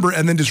November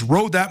and then just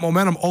rode that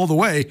momentum all the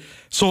way.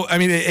 So, I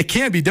mean, it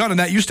can be done, and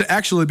that used to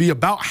actually be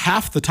about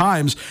half the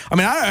times. I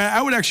mean,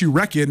 I would actually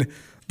reckon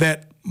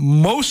that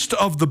most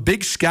of the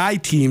Big Sky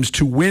teams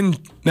to win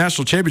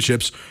national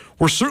championships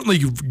were certainly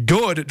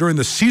good during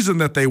the season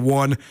that they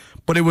won,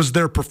 but it was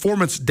their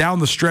performance down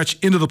the stretch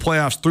into the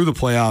playoffs, through the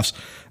playoffs,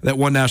 that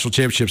won national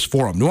championships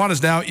for them.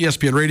 Nuanez Now,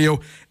 ESPN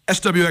Radio,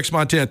 SWX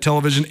Montana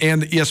Television,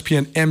 and the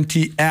ESPN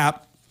MT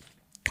app.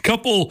 A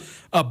couple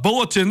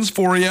bulletins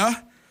for you,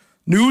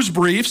 news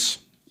briefs.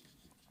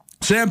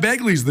 Sam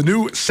Begley's the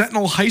new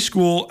Sentinel High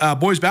School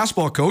boys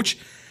basketball coach.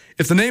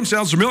 If the name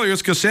sounds familiar,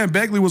 it's because Sam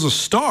Begley was a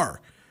star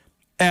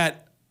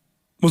at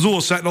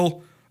Missoula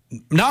Sentinel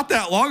not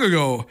that long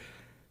ago.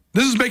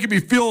 This is making me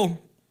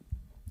feel,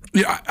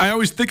 I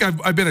always think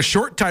I've been a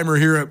short timer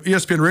here at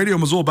ESPN Radio,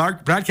 Missoula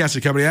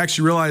Broadcasting Company. I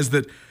actually realized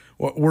that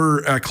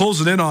we're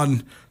closing in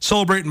on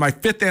celebrating my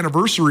 5th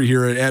anniversary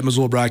here at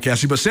Missoula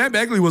Broadcasting. But Sam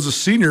Begley was a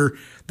senior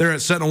there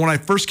at Sentinel when I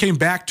first came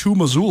back to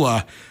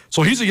Missoula.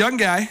 So he's a young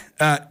guy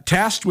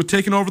tasked with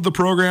taking over the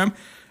program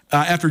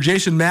after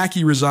Jason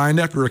Mackey resigned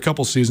after a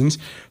couple seasons.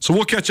 So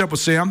we'll catch up with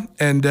Sam,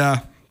 and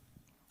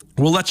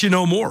we'll let you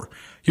know more.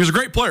 He was a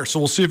great player, so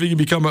we'll see if he can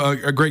become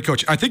a great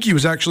coach. I think he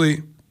was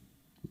actually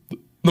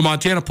the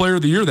Montana Player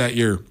of the Year that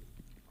year,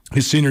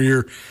 his senior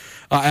year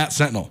at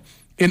Sentinel.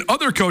 In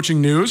other coaching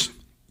news,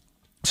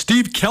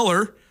 Steve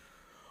Keller,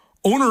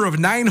 owner of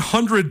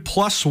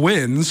 900-plus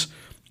wins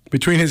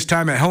between his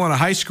time at Helena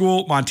High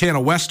School, Montana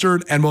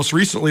Western, and most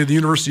recently the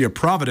University of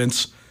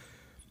Providence,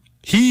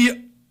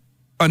 he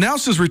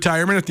announced his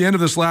retirement at the end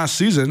of this last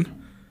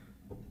season.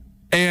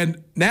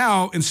 And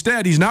now,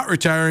 instead, he's not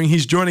retiring.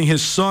 He's joining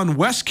his son,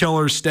 Wes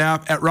Keller's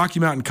staff at Rocky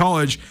Mountain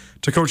College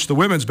to coach the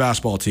women's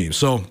basketball team.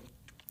 So,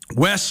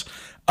 Wes,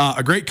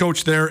 a great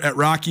coach there at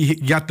Rocky. He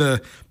got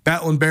the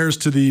Battling Bears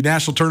to the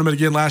national tournament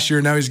again last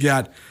year. Now he's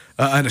got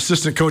an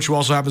assistant coach who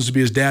also happens to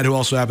be his dad, who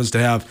also happens to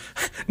have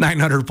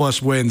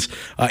 900-plus wins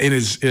in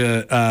his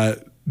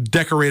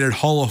decorated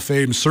Hall of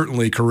Fame,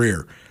 certainly,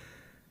 career.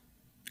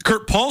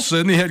 Kurt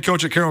Paulson, the head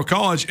coach at Carroll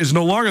College, is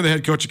no longer the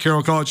head coach at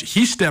Carroll College.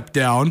 He stepped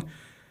down.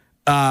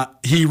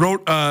 He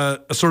wrote a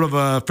sort of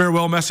a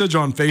farewell message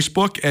on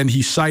Facebook, and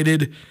he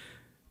cited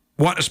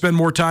wanting to spend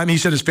more time. He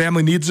said his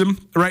family needs him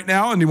right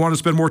now, and he wanted to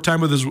spend more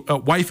time with his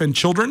wife and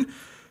children.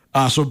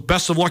 So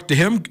best of luck to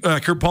him.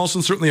 Kurt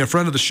Paulson, certainly a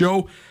friend of the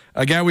show,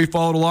 a guy we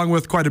followed along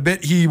with quite a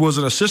bit. He was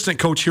an assistant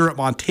coach here at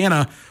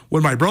Montana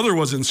when my brother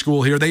was in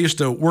school here. They used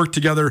to work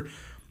together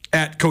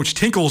at Coach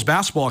Tinkle's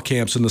basketball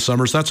camps in the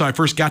summer. So that's how I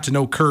first got to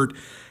know Kurt.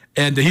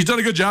 And he's done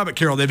a good job at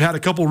Carroll. They've had a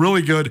couple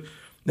really good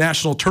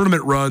national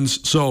tournament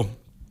runs. So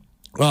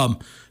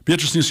be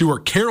interesting to see where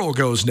Carroll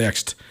goes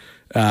next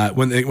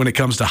when it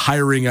comes to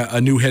hiring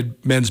a new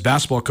head men's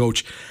basketball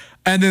coach.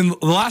 And then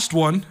the last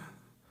one,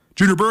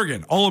 Junior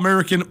Bergen,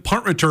 All-American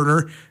punt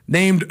returner,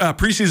 named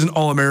preseason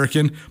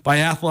All-American by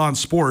Athlon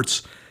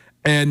Sports.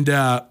 And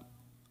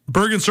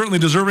Bergen certainly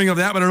deserving of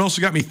that, but it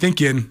also got me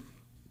thinking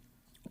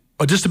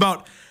just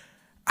about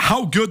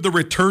how good the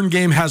return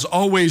game has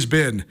always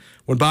been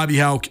when Bobby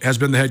Houck has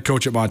been the head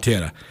coach at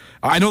Montana.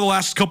 I know the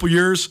last couple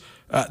years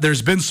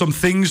there's been some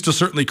things to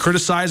certainly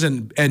criticize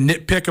and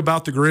nitpick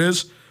about the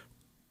Grizz.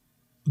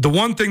 The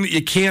one thing that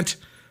you can't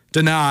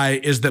deny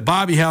is that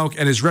Bobby Hauck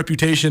and his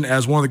reputation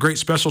as one of the great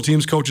special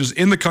teams coaches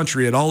in the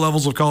country at all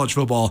levels of college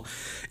football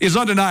is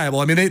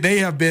undeniable. I mean, they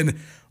have been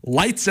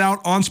lights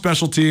out on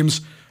special teams.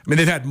 I mean,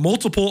 they've had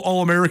multiple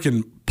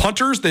All-American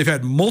punters. They've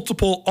had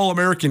multiple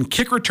All-American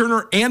kick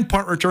returner and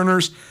punt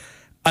returners.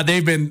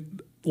 They've been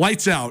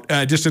lights out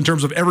just in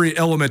terms of every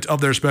element of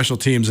their special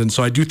teams. And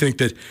so I do think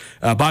that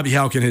Bobby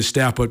Hauck and his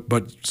staff,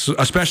 but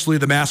especially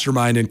the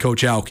mastermind and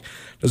Coach Hauck,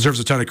 deserves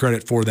a ton of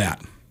credit for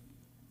that.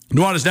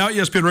 Nuanez Now,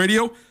 ESPN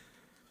Radio.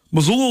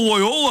 Missoula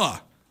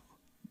Loyola,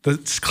 the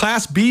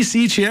Class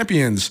BC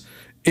champions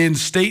in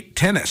state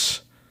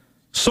tennis.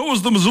 So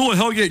is the Missoula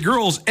Hellgate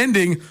girls,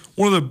 ending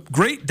one of the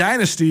great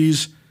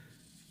dynasties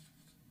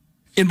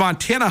in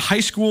Montana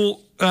high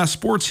school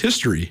sports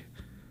history.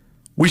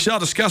 We shall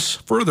discuss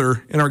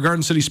further in our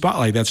Garden City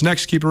Spotlight. That's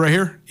next. Keep it right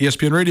here,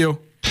 ESPN Radio.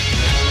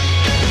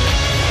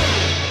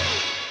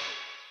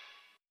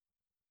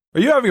 Are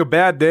you having a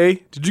bad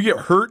day? Did you get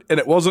hurt and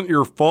it wasn't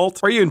your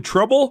fault? Are you in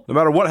trouble? No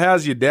matter what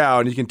has you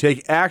down, you can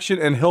take action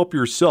and help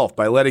yourself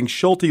by letting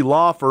Schulte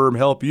Law Firm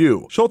help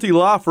you. Schulte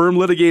Law Firm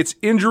litigates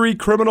injury,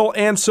 criminal,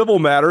 and civil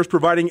matters,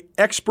 providing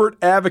expert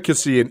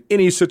advocacy in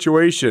any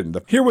situation.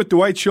 Here with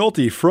Dwight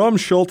Schulte from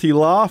Schulte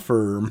Law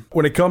Firm.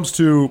 When it comes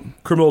to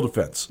criminal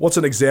defense, what's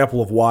an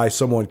example of why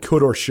someone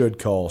could or should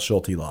call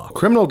Schulte Law?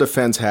 Criminal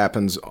defense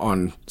happens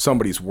on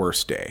somebody's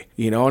worst day,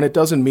 and it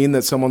doesn't mean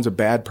that someone's a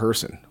bad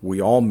person.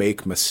 We all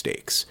make mistakes.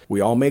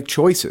 We all make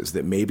choices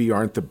that maybe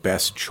aren't the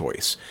best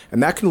choice,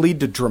 and that can lead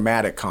to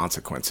dramatic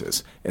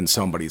consequences in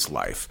somebody's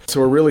life. So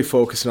we're really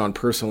focusing on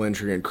personal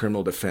injury and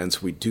criminal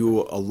defense. We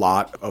do a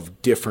lot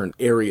of different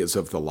areas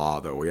of the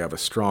law, though. We have a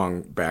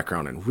strong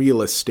background in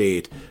real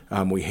estate.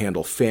 We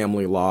handle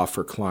family law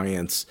for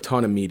clients,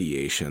 ton of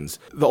mediations.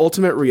 The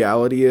ultimate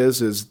reality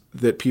is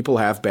that people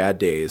have bad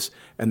days,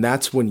 and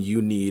that's when you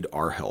need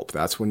our help.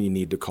 That's when you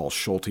need to call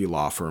Schulte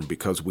Law Firm,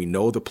 because we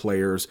know the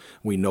players,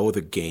 we know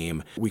the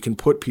game. We can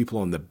put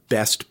people in the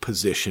best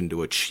position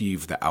to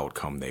achieve the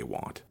outcome they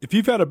want. If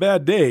you've had a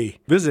bad day,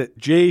 visit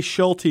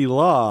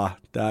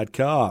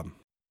jschultelaw.com.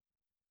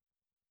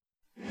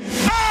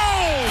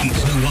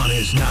 It's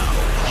Nuanez Now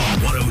on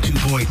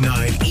 102.9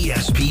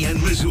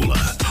 ESPN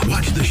Missoula.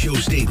 Watch the show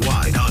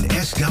statewide on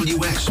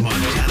SWX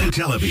Montana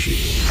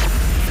Television.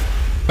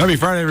 Happy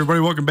Friday, everybody.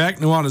 Welcome back.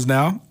 Nuanez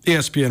Now,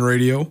 ESPN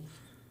Radio,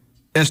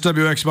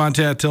 SWX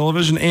Montana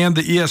Television, and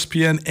the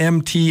ESPN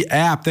MT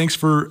app. Thanks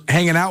for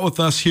hanging out with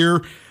us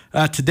here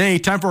today.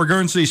 Time for our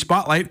Garden City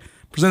Spotlight,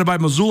 presented by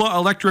Missoula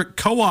Electric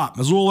Co-op.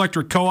 Missoula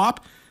Electric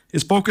Co-op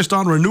is focused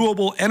on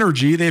renewable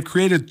energy. They've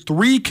created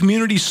 3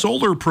 community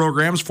solar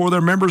programs for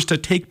their members to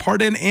take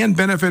part in and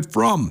benefit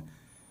from.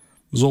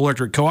 Missoula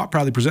Electric Co-op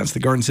proudly presents the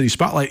Garden City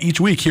Spotlight each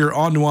week here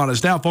on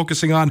Nuanez Now,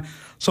 focusing on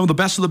some of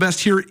the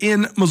best here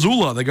in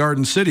Missoula, the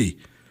Garden City.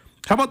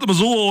 How about the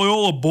Missoula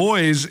Loyola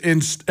boys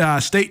in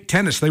state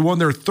tennis? They won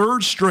their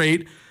 3rd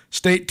straight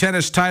state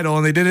tennis title,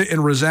 and they did it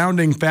in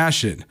resounding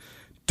fashion.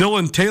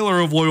 Dylan Taylor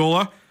of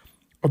Loyola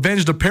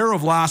avenged a pair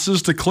of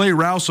losses to Clay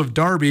Rouse of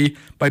Darby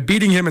by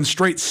beating him in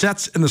straight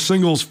sets in the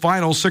singles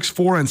final,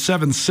 6-4 and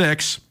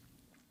 7-6.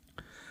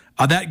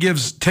 That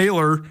gives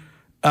Taylor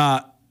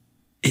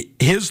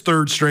his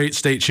 3rd straight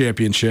state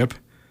championship.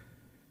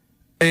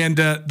 And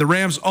the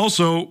Rams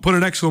also put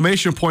an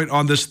exclamation point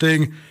on this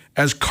thing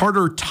as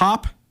Carter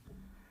Topp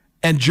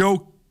and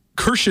Joe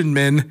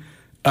Kirschenman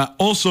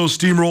also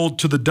steamrolled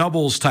to the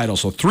doubles title.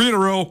 So 3 in a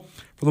row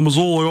for the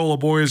Missoula Loyola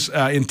boys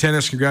in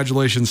tennis.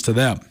 Congratulations to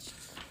them.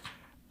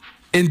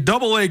 In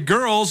AA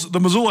girls, the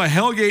Missoula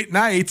Hellgate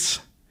Knights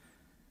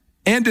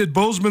ended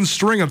Bozeman's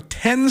string of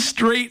 10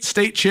 straight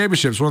state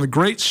championships, one of the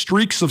great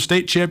streaks of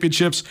state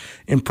championships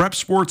in prep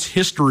sports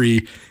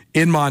history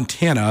in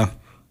Montana.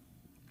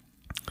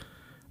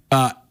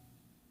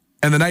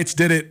 And the Knights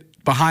did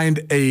it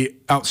behind a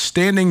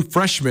outstanding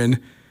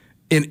freshman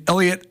in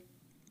Elliot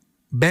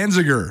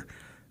Banziger.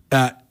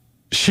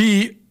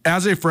 She,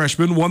 as a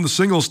freshman, won the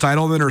singles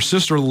title, and then her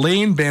sister,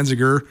 Lane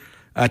Banziger,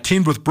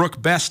 teamed with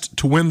Brooke Best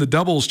to win the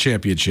doubles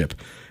championship.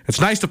 It's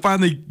nice to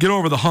finally get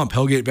over the hump,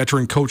 Hellgate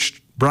veteran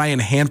coach Brian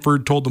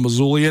Hanford told the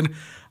Missoulian.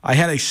 I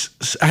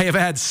have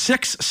had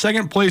 6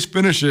 second-place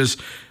finishes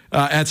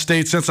at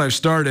state since I've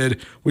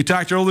started. We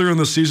talked earlier in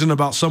the season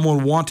about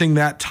someone wanting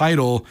that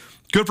title.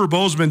 Good for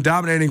Bozeman,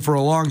 dominating for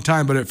a long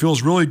time, but it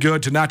feels really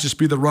good to not just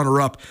be the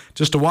runner-up,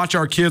 just to watch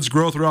our kids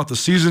grow throughout the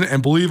season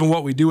and believe in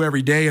what we do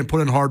every day and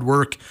put in hard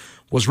work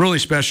was really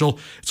special.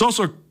 It's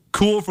also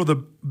cool for the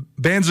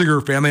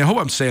Banziger family. I hope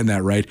I'm saying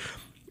that right.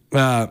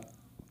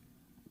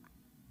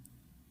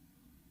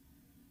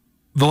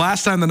 The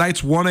last time the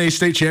Knights won a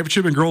state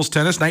championship in girls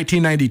tennis,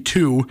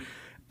 1992,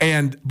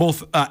 and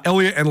both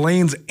Elliot and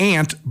Lane's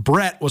aunt,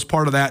 Brett, was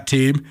part of that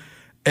team.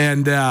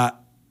 And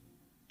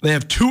they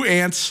have 2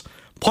 aunts,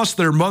 plus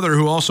their mother,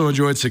 who also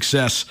enjoyed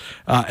success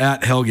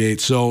at Hellgate.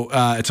 So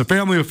it's a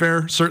family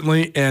affair,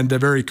 certainly, and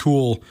very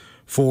cool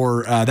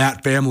for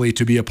that family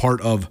to be a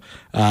part of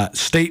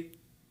state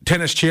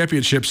tennis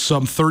championships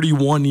some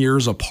 31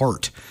 years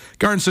apart.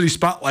 Garden City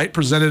Spotlight,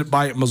 presented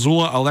by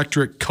Missoula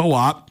Electric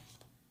Co-op.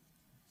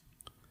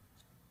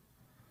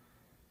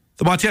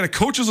 The Montana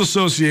Coaches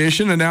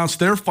Association announced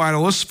their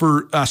finalists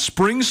for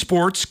Spring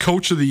Sports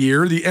Coach of the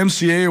Year. The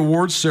MCA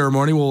Awards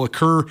ceremony will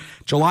occur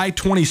July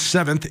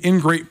 27th in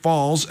Great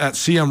Falls at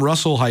CM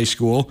Russell High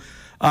School.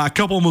 A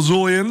couple of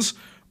Missoulians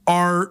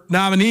are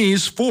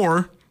nominees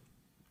for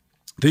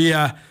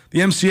the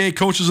MCA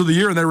Coaches of the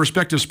Year in their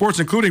respective sports,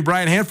 including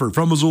Brian Hanford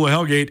from Missoula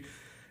Hellgate.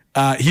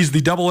 He's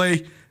the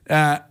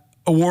AA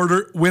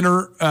award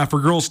winner for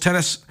girls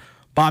tennis.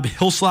 Bob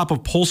Hillslap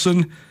of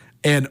Polson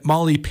and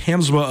Molly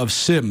Pamsma of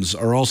Sims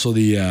are also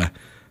the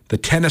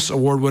tennis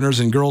award winners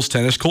in girls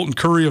tennis. Colton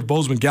Curry of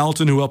Bozeman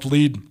Gallatin, who helped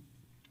lead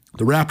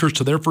the Raptors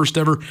to their first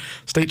ever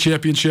state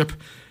championship.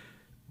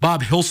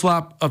 Bob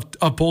Hillslap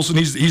of Polson,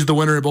 he's the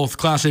winner in both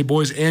Class A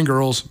boys and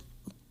girls.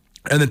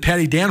 And then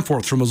Patty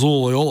Danforth from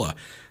Missoula Loyola,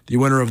 the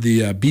winner of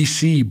the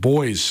BC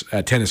Boys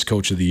Tennis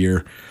Coach of the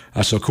Year.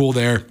 So cool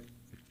there.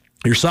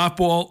 Your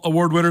softball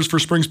award winners for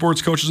Spring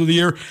Sports Coaches of the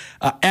Year,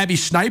 Abby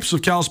Snipes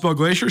of Kalispell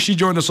Glacier. She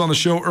joined us on the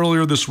show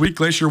earlier this week.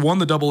 Glacier won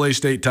the AA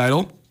state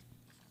title.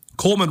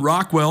 Coleman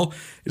Rockwell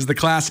is the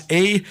Class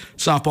A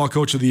softball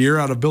coach of the year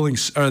out of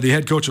Billings, the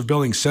head coach of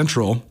Billings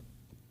Central.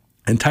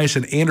 And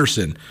Tyson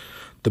Anderson,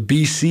 the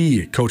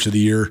BC coach of the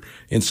year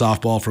in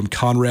softball from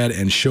Conrad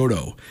and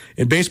Shoto.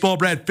 In baseball,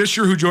 Brad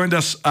Fisher, who joined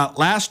us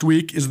last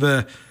week, is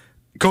the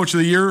coach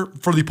of the year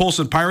for the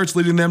Polson Pirates,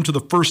 leading them to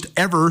the first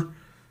ever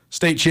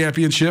state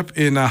championship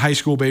in high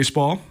school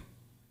baseball.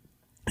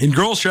 In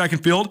girls track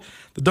and field,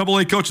 the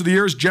AA Coach of the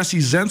Year is Jesse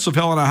Zentz of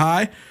Helena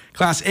High.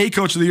 Class A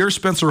Coach of the Year,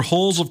 Spencer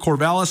Holes of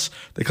Corvallis.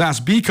 The Class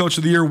B Coach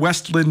of the Year,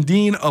 West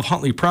Lindeen of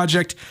Huntley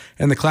Project.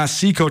 And the Class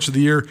C Coach of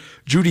the Year,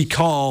 Judy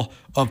Call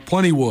of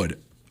Plentywood.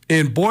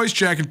 In boys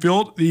track and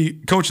field, the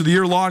Coach of the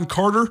Year, Lon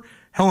Carter,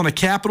 Helena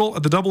Capital.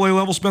 At the AA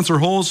level, Spencer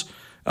Holes,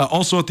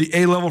 also at the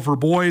A level for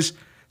boys.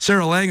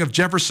 Sarah Lang of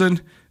Jefferson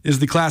is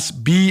the Class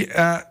B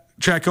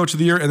track coach of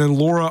the year, and then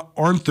Laura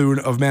Arnthune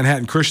of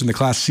Manhattan Christian, the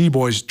Class C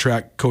boys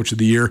track coach of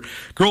the year.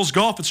 Girls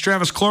golf, it's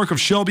Travis Clark of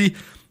Shelby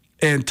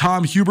and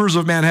Tom Hubers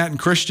of Manhattan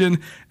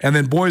Christian, and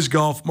then boys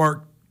golf,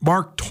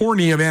 Mark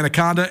Torney of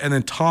Anaconda, and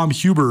then Tom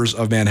Hubers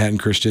of Manhattan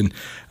Christian.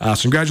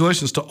 So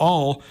congratulations to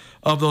all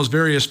of those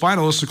various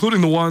finalists, including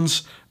the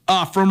ones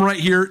from right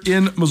here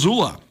in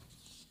Missoula.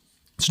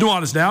 It's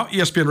Nuanez Now,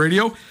 ESPN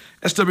Radio,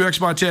 SWX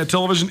Montana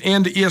Television,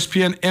 and the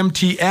ESPN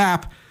MT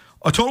app.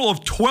 A total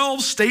of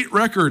 12 state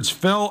records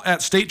fell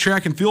at state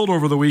track and field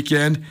over the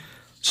weekend.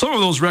 Some of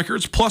those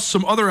records, plus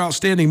some other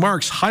outstanding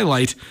marks,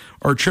 highlight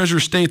our Treasure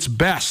State's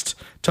best.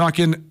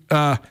 Talking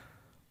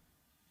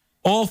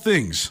all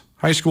things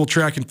high school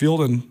track and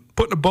field and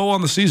putting a bow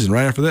on the season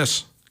right after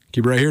this.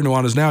 Keep it right here.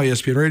 Nuanez Now,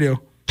 ESPN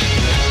Radio.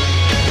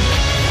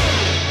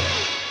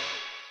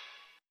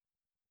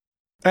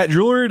 At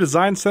Jewelry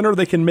Design Center,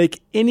 they can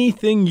make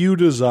anything you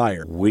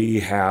desire. We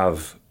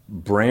have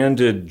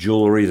branded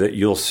jewelry that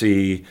you'll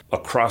see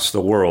across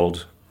the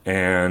world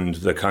and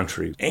the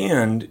country.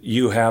 And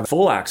you have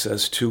full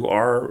access to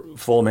our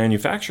full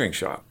manufacturing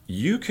shop.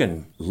 You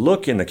can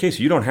look in the case.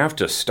 You don't have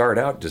to start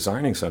out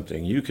designing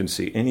something. You can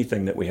see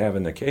anything that we have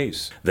in the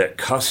case that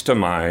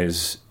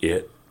customize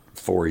it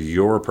for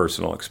your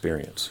personal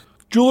experience.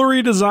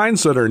 Jewelry Design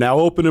Center, now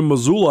open in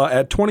Missoula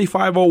at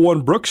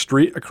 2501 Brook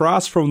Street,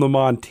 across from the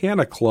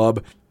Montana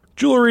Club.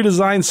 Jewelry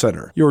Design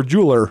Center, your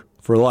jeweler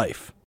for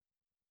life.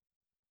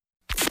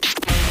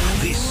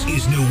 This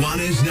is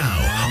Nuanez Now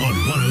on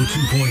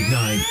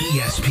 102.9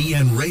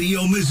 ESPN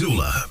Radio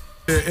Missoula.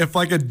 If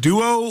like a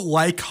duo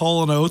like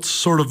Hall & Oates,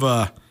 sort of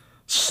a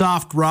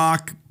soft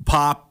rock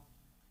pop,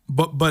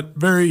 but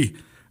very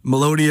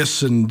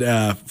melodious and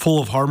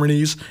full of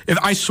harmonies.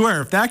 I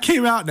swear, if that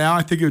came out now,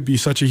 I think it would be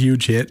such a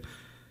huge hit.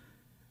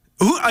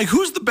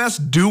 Who's the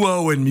best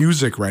duo in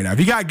music right now? If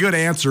you got good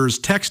answers,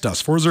 text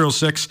us,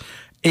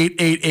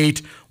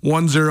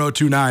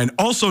 406-888-1029.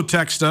 Also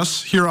text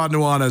us here on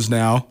Nuanez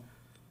Now.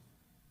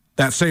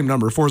 That same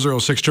number,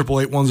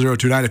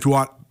 406-888-1029. If you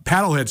want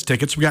Paddleheads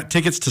tickets, we got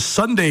tickets to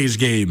Sunday's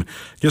game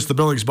against the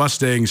Billings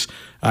Mustangs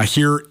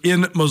here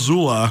in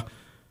Missoula.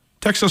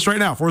 Text us right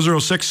now,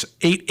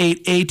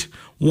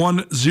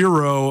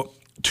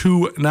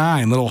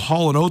 406-888-1029. Little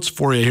Hall & Oates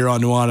for you here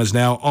on Nuanez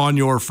Now on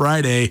your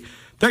Friday.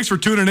 Thanks for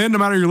tuning in, no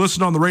matter you're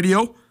listening on the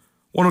radio,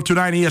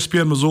 1029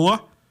 ESPN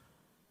Missoula,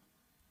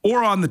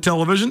 or on the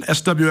television,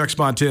 SWX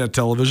Montana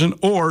Television,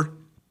 or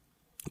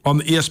on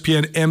the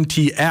ESPN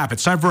MT app.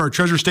 It's time for our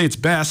Treasure State's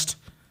Best,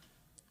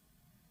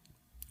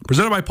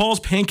 presented by Paul's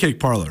Pancake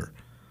Parlor.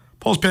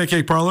 Paul's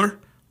Pancake Parlor,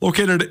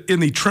 located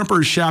in the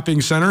Trempers Shopping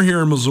Center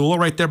here in Missoula,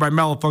 right there by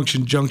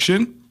Malfunction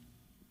Junction.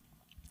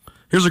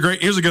 Here's a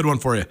good one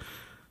for you.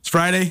 It's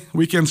Friday,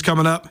 weekend's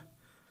coming up,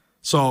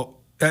 so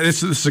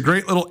this is a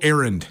great little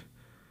errand.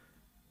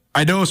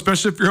 I know,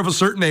 especially if you're of a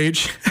certain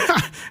age,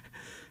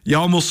 you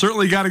almost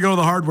certainly got to go to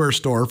the hardware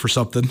store for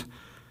something,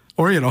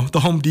 or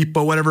the Home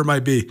Depot, whatever it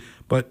might be.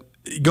 But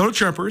go to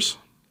Trempers,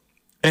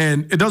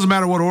 and it doesn't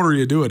matter what order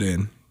you do it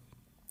in,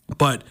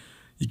 but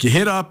you can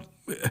hit up,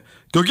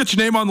 go get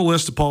your name on the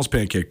list at Paul's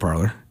Pancake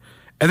Parlor,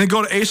 and then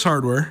go to Ace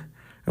Hardware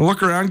and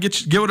look around,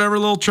 get whatever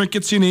little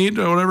trinkets you need,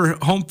 or whatever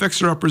home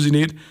fixer-uppers you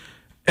need,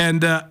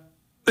 and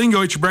then you can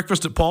go eat your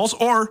breakfast at Paul's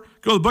or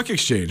go to the Book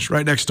Exchange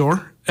right next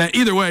door.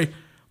 Either way,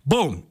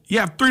 boom, you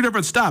have 3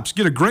 different stops.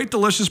 Get a great,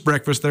 delicious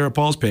breakfast there at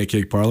Paul's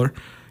Pancake Parlor.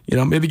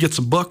 Maybe get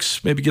some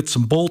books, maybe get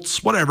some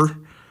bolts, whatever.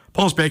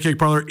 Paul's Pancake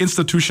Parlor,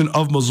 institution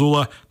of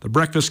Missoula. The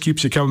breakfast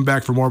keeps you coming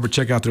back for more, but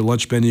check out their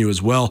lunch menu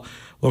as well.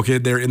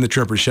 Located there in the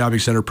Tremper Shopping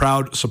Center.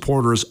 Proud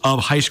supporters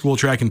of high school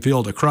track and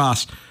field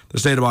across the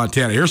state of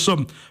Montana. Here's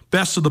some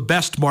best of the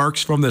best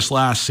marks from this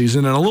last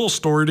season and a little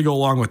story to go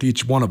along with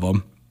each one of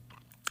them.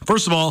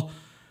 First of all,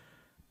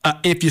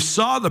 if you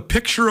saw the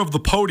picture of the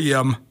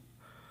podium,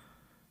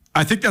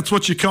 I think that's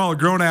what you call a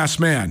grown-ass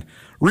man.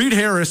 Reed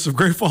Harris of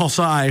Great Falls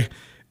High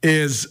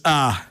is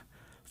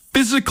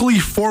physically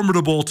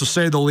formidable, to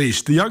say the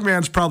least. The young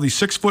man's probably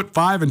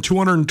 6'5" and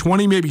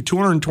 220, maybe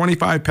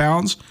 225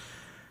 pounds.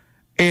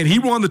 And he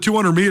won the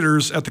 200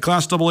 meters at the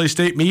Class AA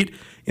state meet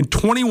in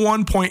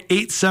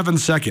 21.87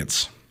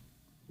 seconds.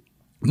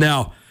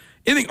 Now,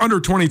 anything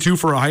under 22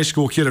 for a high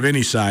school kid of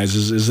any size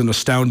is an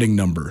astounding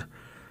number.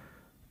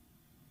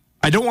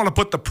 I don't want to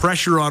put the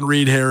pressure on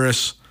Reed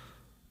Harris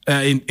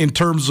in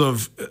terms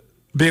of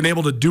being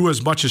able to do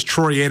as much as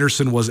Troy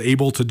Anderson was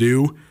able to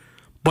do,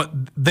 but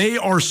they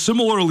are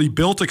similarly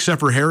built,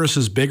 except for Harris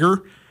is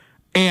bigger.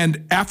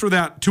 And after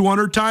that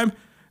 200 time,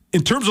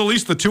 in terms of at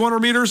least the 200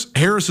 meters,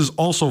 Harris is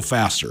also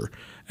faster.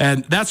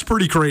 And that's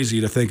pretty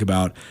crazy to think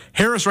about.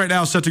 Harris right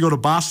now is set to go to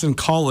Boston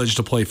College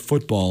to play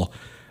football.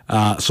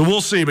 So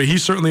we'll see, but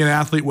he's certainly an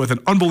athlete with an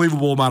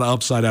unbelievable amount of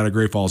upside out of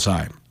Great Falls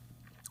High.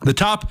 The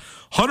top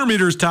 100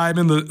 meters time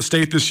in the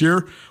state this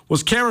year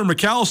was Cameron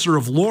McAllister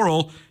of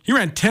Laurel. He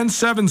ran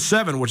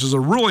 10.77, which is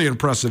a really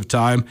impressive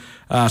time.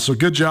 So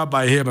good job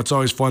by him. It's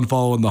always fun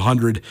following the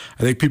 100.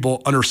 I think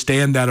people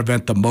understand that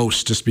event the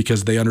most just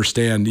because they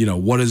understand,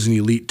 what is an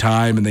elite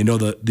time, and they know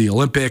the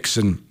Olympics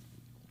and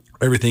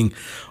everything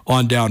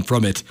on down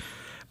from it.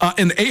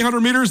 In the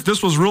 800 meters,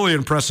 this was really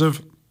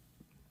impressive.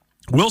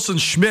 Wilson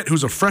Schmidt,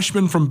 who's a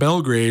freshman from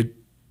Belgrade,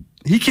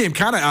 he came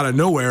kind of out of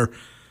nowhere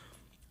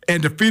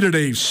and defeated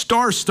a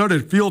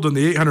star-studded field in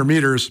the 800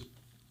 meters.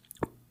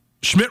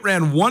 Schmidt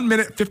ran 1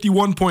 minute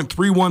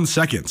 51.31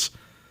 seconds.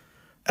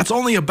 That's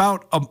only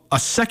about a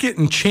second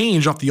and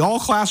change off the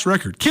all-class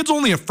record. Kid's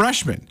only a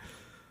freshman,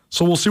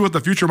 so we'll see what the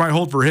future might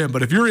hold for him.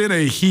 But if you're in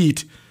a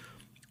heat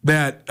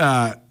that,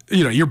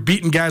 you're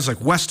beating guys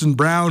like Weston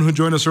Brown, who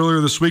joined us earlier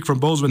this week from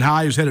Bozeman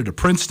High, who's headed to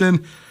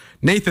Princeton,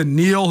 Nathan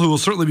Neal, who will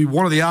certainly be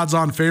one of the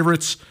odds-on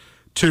favorites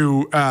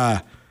to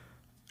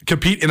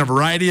compete in a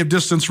variety of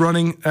distance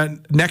running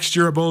next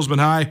year at Bozeman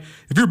High.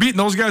 If you're beating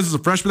those guys as a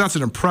freshman, that's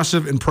an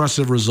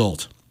impressive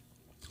result.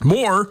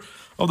 More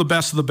of the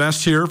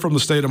best here from the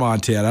state of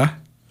Montana.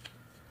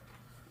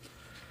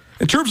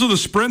 In terms of the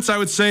sprints, I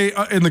would say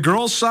in the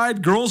girls'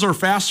 side, girls are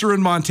faster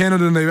in Montana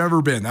than they've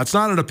ever been. That's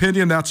not an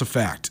opinion, that's a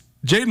fact.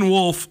 Jaden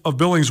Wolf of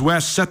Billings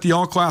West set the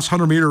all-class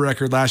 100-meter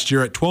record last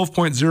year at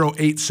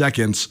 12.08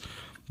 seconds.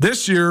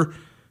 This year,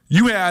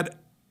 you had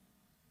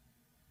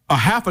a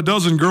half a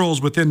dozen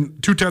girls within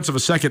 0.2 of a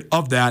second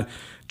of that.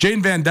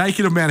 Jane Van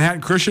Dyken of Manhattan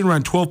Christian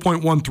ran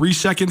 12.13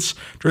 seconds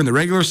during the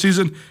regular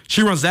season.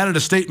 She runs that at a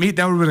state meet.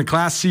 That would have been a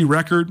Class C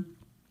record.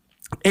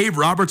 Abe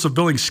Roberts of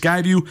Billings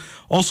Skyview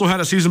also had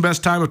a season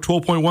best time of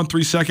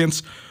 12.13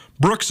 seconds.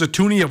 Brooke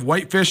Zatuni of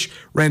Whitefish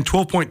ran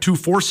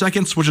 12.24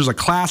 seconds, which is a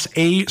Class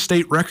A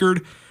state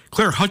record.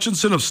 Claire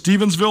Hutchinson of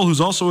Stevensville,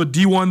 who's also a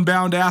D1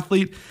 bound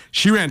athlete,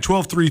 she ran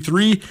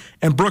 12.33.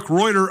 And Brooke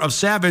Reuter of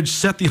Savage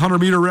set the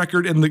 100-meter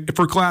record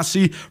for Class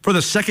C for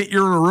the second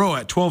year in a row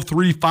at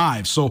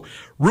 12.35. So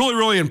really,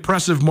 really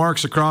impressive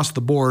marks across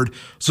the board.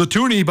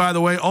 Zatuni, by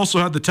the way, also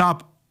had the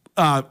top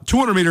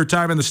 200-meter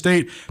time in the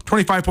state,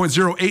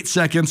 25.08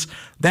 seconds.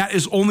 That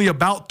is only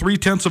about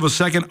 0.3 of a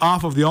second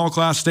off of the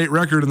all-class state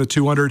record in the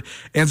 200.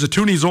 And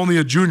Zatuni's only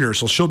a junior,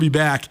 so she'll be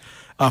back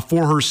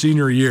for her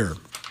senior year.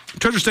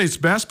 Treasure State's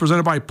Best,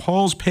 presented by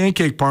Paul's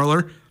Pancake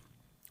Parlor.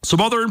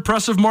 Some other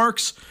impressive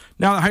marks.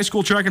 Now that high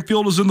school track and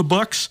field is in the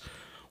books.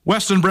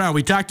 Weston Brown,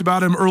 we talked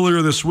about him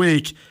earlier this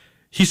week.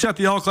 He set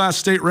the all-class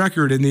state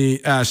record in the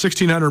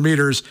 1,600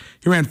 meters.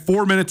 He ran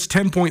 4 minutes,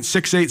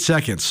 10.68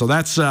 seconds. So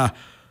that's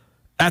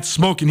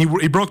smoking.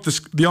 He broke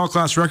the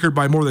all-class record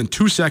by more than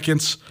 2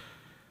 seconds.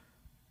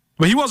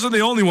 But he wasn't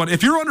the only one.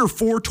 If you're under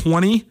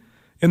 4:20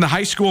 in the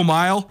high school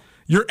mile,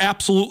 you're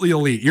absolutely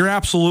elite. You're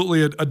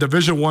absolutely a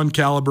Division I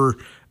caliber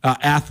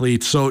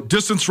athlete. So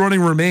distance running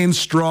remains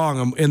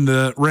strong in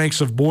the ranks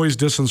of boys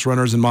distance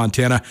runners in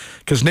Montana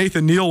because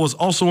Nathan Neal was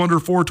also under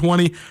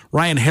 4:20.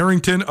 Ryan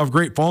Harrington of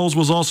Great Falls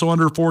was also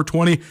under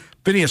 4:20.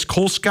 Phineas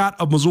Colescott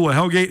of Missoula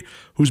Hellgate,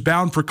 who's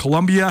bound for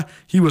Columbia,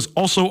 he was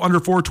also under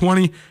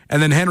 4:20.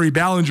 And then Henry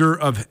Ballinger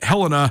of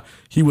Helena,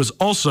 he was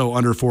also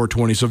under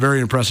 4:20. So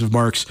very impressive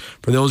marks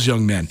for those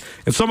young men.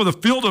 And some of the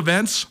field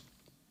events,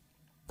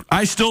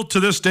 I still to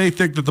this day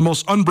think that the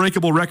most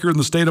unbreakable record in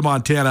the state of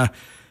Montana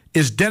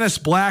is Dennis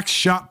Black's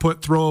shot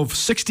put throw of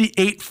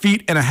 68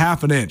 feet and a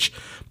half an inch.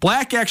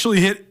 Black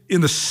actually hit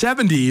in the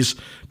 70s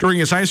during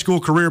his high school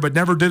career, but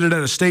never did it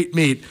at a state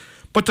meet.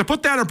 But to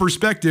put that in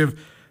perspective,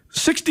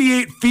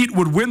 68 feet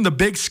would win the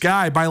Big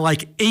Sky by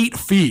like 8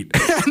 feet.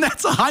 And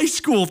that's a high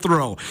school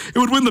throw. It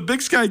would win the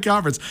Big Sky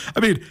Conference. I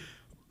mean,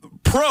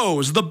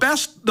 pros, the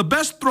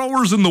best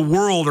throwers in the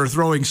world are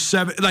throwing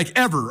 70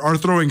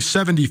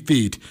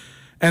 feet.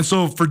 And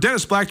so for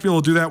Dennis Black to be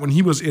able to do that when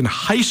he was in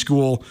high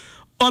school,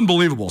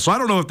 unbelievable. So I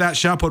don't know if that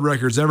shot put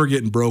record's ever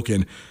getting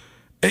broken.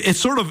 It's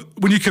sort of,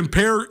 when you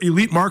compare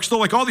elite marks, though,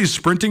 like all these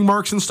sprinting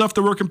marks and stuff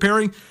that we're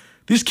comparing,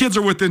 these kids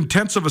are within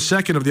tenths of a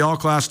second of the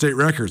all-class state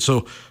record.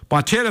 So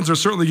Montanans are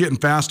certainly getting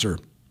faster.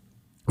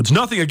 It's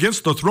nothing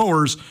against the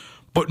throwers,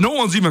 but no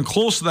one's even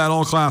close to that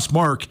all-class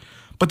mark.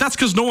 But that's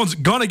because no one's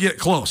going to get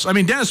close. I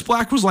mean, Dennis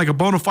Black was like a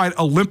bona fide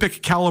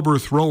Olympic caliber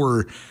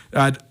thrower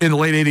in the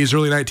late 80s,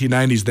 early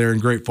 1990s there in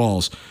Great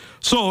Falls.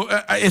 So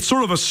it's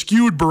sort of a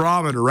skewed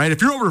barometer, right?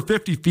 If you're over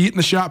 50 feet in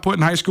the shot put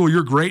in high school,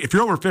 you're great. If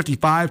you're over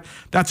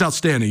 55, that's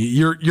outstanding.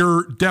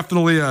 You're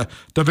definitely a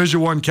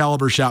Division I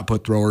caliber shot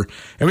put thrower.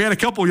 And we had a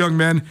couple young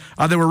men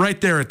that were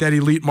right there at that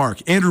elite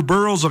mark. Andrew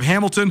Burrows of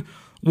Hamilton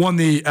won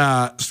the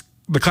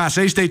Class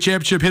A state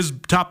championship. His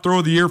top throw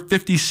of the year,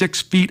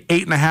 56 feet,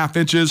 8.5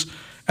 inches.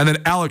 And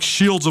then Alex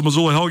Shields of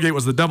Missoula Hellgate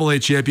was the AA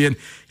champion.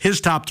 His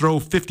top throw,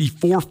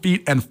 54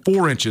 feet and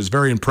 4 inches.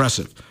 Very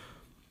impressive.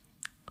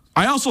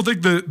 I also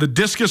think the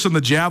discus and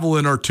the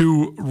javelin are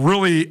two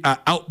really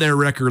out there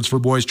records for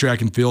boys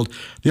track and field.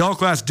 The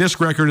all-class disc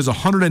record is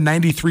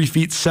 193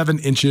 feet 7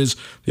 inches.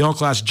 The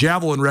all-class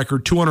javelin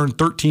record,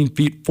 213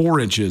 feet 4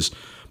 inches.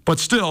 But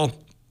still,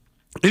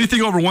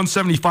 anything over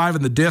 175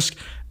 in the disc,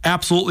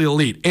 absolutely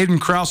elite.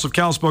 Aiden Krause of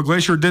Kalispell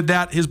Glacier did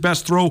that. His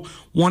best throw,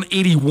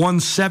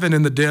 181.7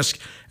 in the disc.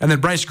 And then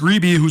Bryce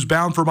Grebe, who's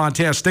bound for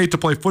Montana State to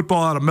play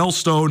football out of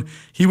Millstone,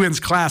 he wins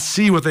Class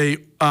C with a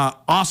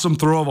awesome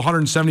throw of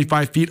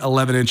 175 feet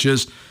 11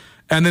 inches.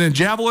 And then in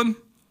javelin,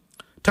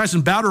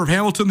 Tyson Bowder of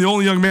Hamilton, the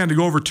only young man to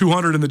go over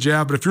 200 in the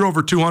jab. But if you're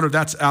over 200,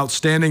 that's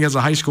outstanding as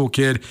a high school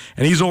kid.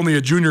 And he's only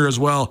a junior as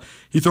well.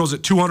 He throws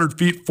at 200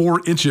 feet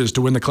 4 inches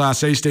to win the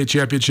Class A state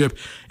championship.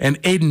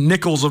 And Aiden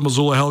Nichols of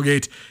Missoula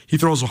Hellgate, he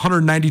throws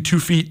 192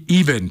 feet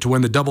even to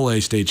win the AA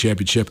state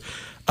championship.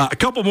 A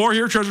couple more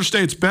here. Treasure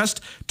State's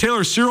best.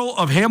 Taylor Cyril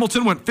of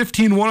Hamilton went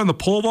 15-1 in the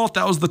pole vault.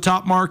 That was the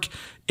top mark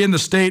in the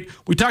state.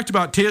 We talked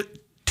about Taylor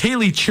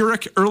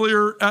Chirick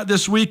earlier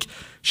this week.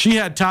 She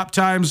had top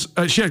times.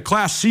 She had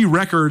Class C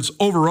records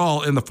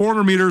overall in the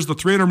 400 meters, the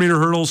 300-meter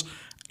hurdles,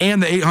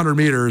 and the 800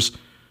 meters.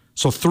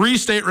 So 3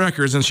 state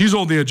records, and she's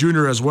only a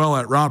junior as well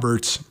at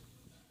Roberts.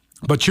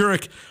 But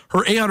Chirick,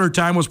 her 800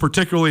 time was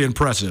particularly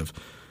impressive.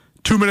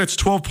 2 minutes,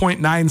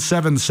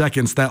 12.97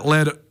 seconds. That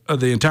led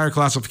the entire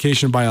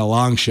classification by a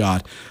long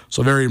shot.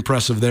 So very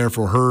impressive there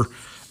for her.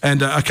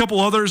 And a couple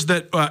others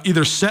that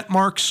either set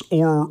marks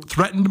or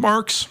threatened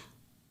marks.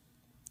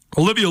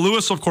 Olivia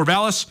Lewis of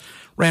Corvallis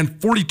ran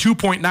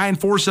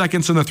 42.94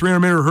 seconds in the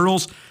 300-meter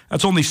hurdles.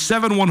 That's only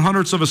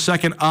 7/100ths of a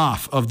second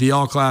off of the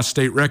all-class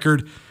state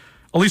record.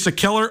 Elisa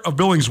Keller of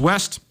Billings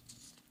West,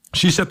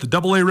 she set the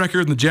AA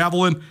record in the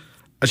javelin.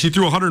 She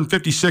threw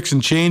 156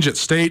 and change at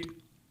state.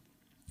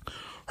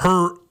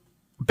 Her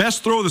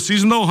best throw of the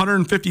season, though,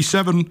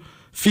 157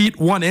 feet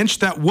 1 inch.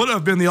 That would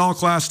have been the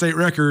all-class state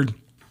record,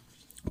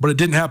 but it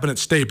didn't happen at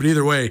state. But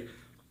either way,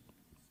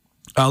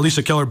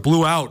 Lisa Keller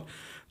blew out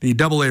the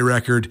AA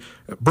record,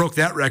 broke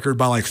that record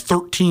by like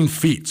 13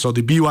 feet. So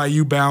the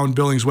BYU-bound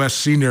Billings West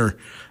senior,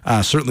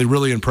 certainly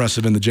really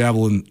impressive in the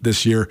javelin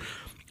this year.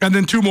 And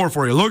then 2 more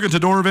for you. Logan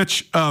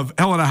Todorovich of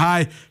Helena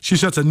High, she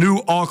sets a new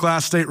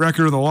all-class state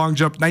record in the long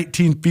jump,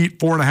 19 feet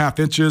 4.5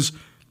 inches.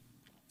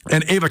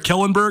 And Ava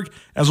Kellenberg,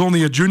 as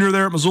only a junior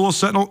there at Missoula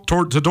Sentinel,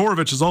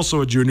 Todorovich is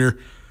also a junior.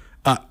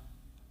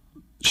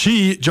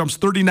 She jumps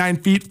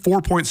 39 feet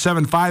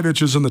 4.75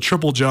 inches in the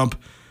triple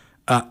jump.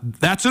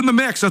 That's in the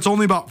mix. That's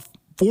only about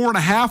 4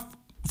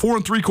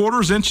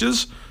 3/4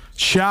 inches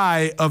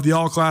shy of the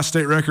all-class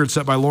state record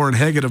set by Lauren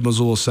Haggett of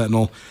Missoula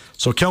Sentinel.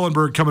 So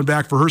Kellenberg coming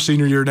back for her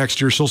senior year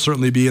next year. She'll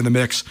certainly be in the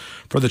mix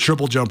for the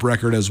triple jump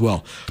record as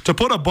well. To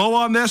put a bow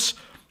on this,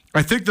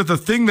 I think that the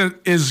thing that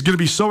is going to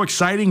be so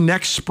exciting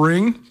next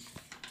spring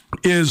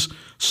is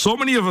so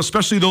many of,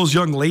 especially those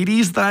young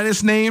ladies that I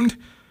just named,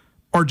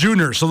 are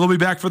juniors. So they'll be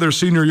back for their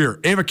senior year.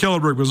 Ava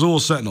Kellenberg, Missoula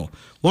Sentinel.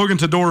 Logan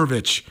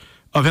Todorovich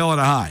of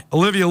Helena High.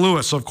 Olivia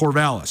Lewis of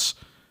Corvallis.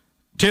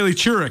 Taylor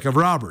Chirick of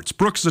Roberts,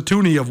 Brooks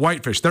Zatuni of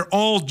Whitefish. They're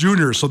all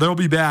juniors, so they'll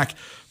be back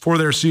for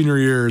their senior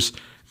years,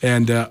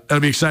 and it'll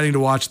be exciting to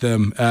watch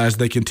them as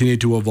they continue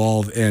to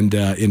evolve and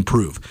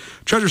improve.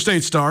 Treasure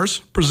State Stars,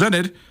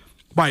 presented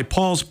by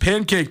Paul's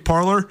Pancake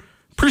Parlor.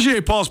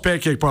 Appreciate Paul's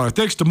Pancake Parlor.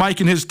 Thanks to Mike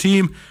and his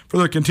team for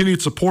their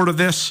continued support of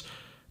this.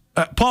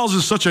 Paul's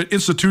is such an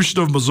institution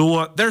of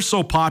Missoula. They're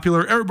so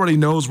popular. Everybody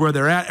knows where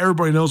they're at.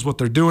 Everybody knows what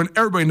they're doing.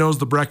 Everybody knows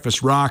the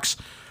breakfast rocks.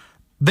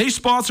 They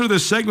sponsor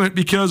this segment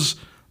because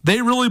they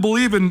really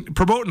believe in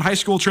promoting high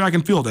school track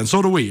and field, and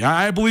so do we.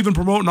 I believe in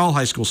promoting all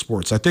high school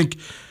sports. I think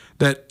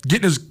that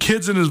getting his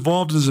kids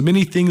involved in as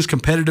many things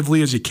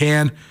competitively as you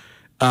can,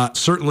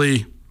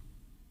 certainly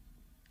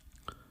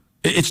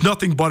it's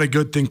nothing but a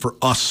good thing for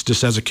us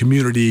just as a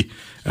community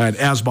and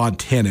as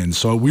Montanans.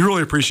 So we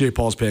really appreciate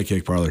Paul's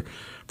Pancake Parlor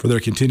for their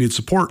continued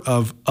support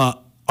of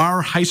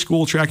our high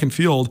school track and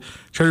field,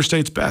 Treasure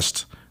State's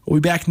best.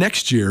 We'll be back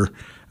next year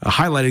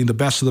highlighting the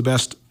best of the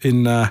best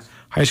in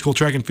high school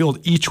track and field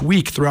each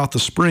week throughout the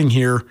spring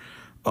here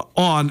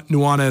on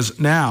Nuanez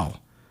Now.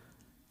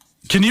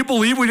 Can you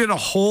believe we did a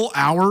whole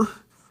hour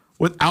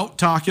without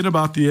talking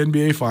about the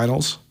NBA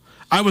Finals?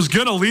 I was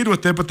going to lead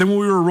with it, but then we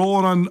were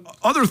rolling on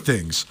other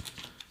things.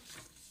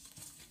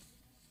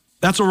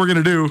 That's what we're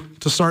going to do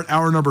to start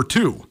hour number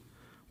 2.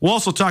 We'll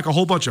also talk a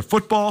whole bunch of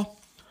football.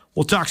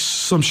 We'll talk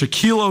some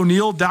Shaquille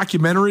O'Neal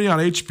documentary on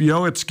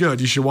HBO. It's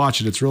good. You should watch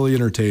it. It's really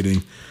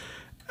entertaining.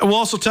 And we'll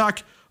also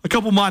talk a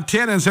couple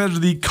Montanans headed to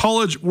the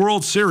College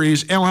World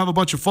Series, and we'll have a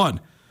bunch of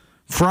fun.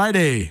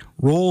 Friday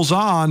rolls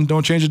on.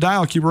 Don't change the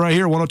dial. Keep it right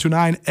here,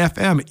 102.9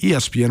 FM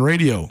ESPN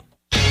Radio.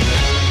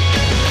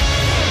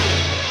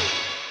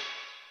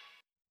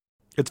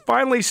 It's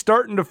finally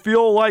starting to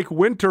feel like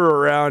winter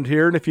around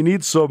here, and if you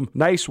need some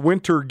nice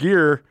winter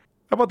gear,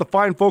 how about the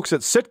fine folks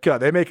at Sitka?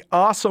 They make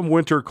awesome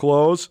winter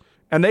clothes,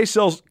 and they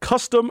sell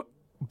custom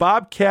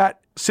Bobcat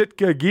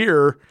Sitka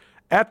gear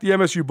at the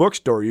MSU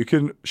Bookstore. You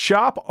can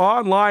shop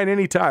online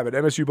anytime at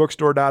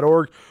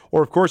msubookstore.org,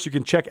 or, of course, you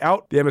can check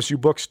out the MSU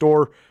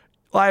Bookstore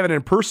live and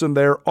in person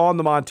there on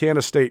the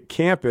Montana State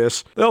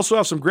campus. They also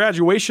have some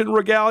graduation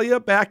regalia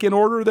back in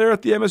order there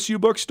at the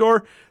MSU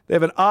Bookstore. They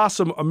have an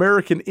awesome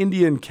American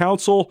Indian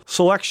Council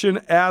selection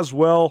as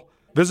well.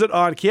 Visit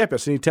on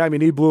campus anytime you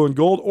need blue and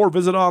gold, or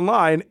visit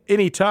online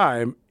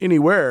anytime,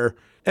 anywhere,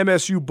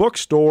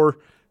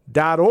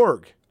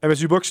 msubookstore.org.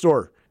 MSU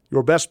Bookstore,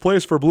 your best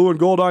place for blue and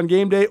gold on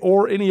game day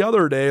or any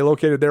other day,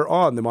 located there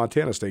on the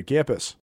Montana State campus.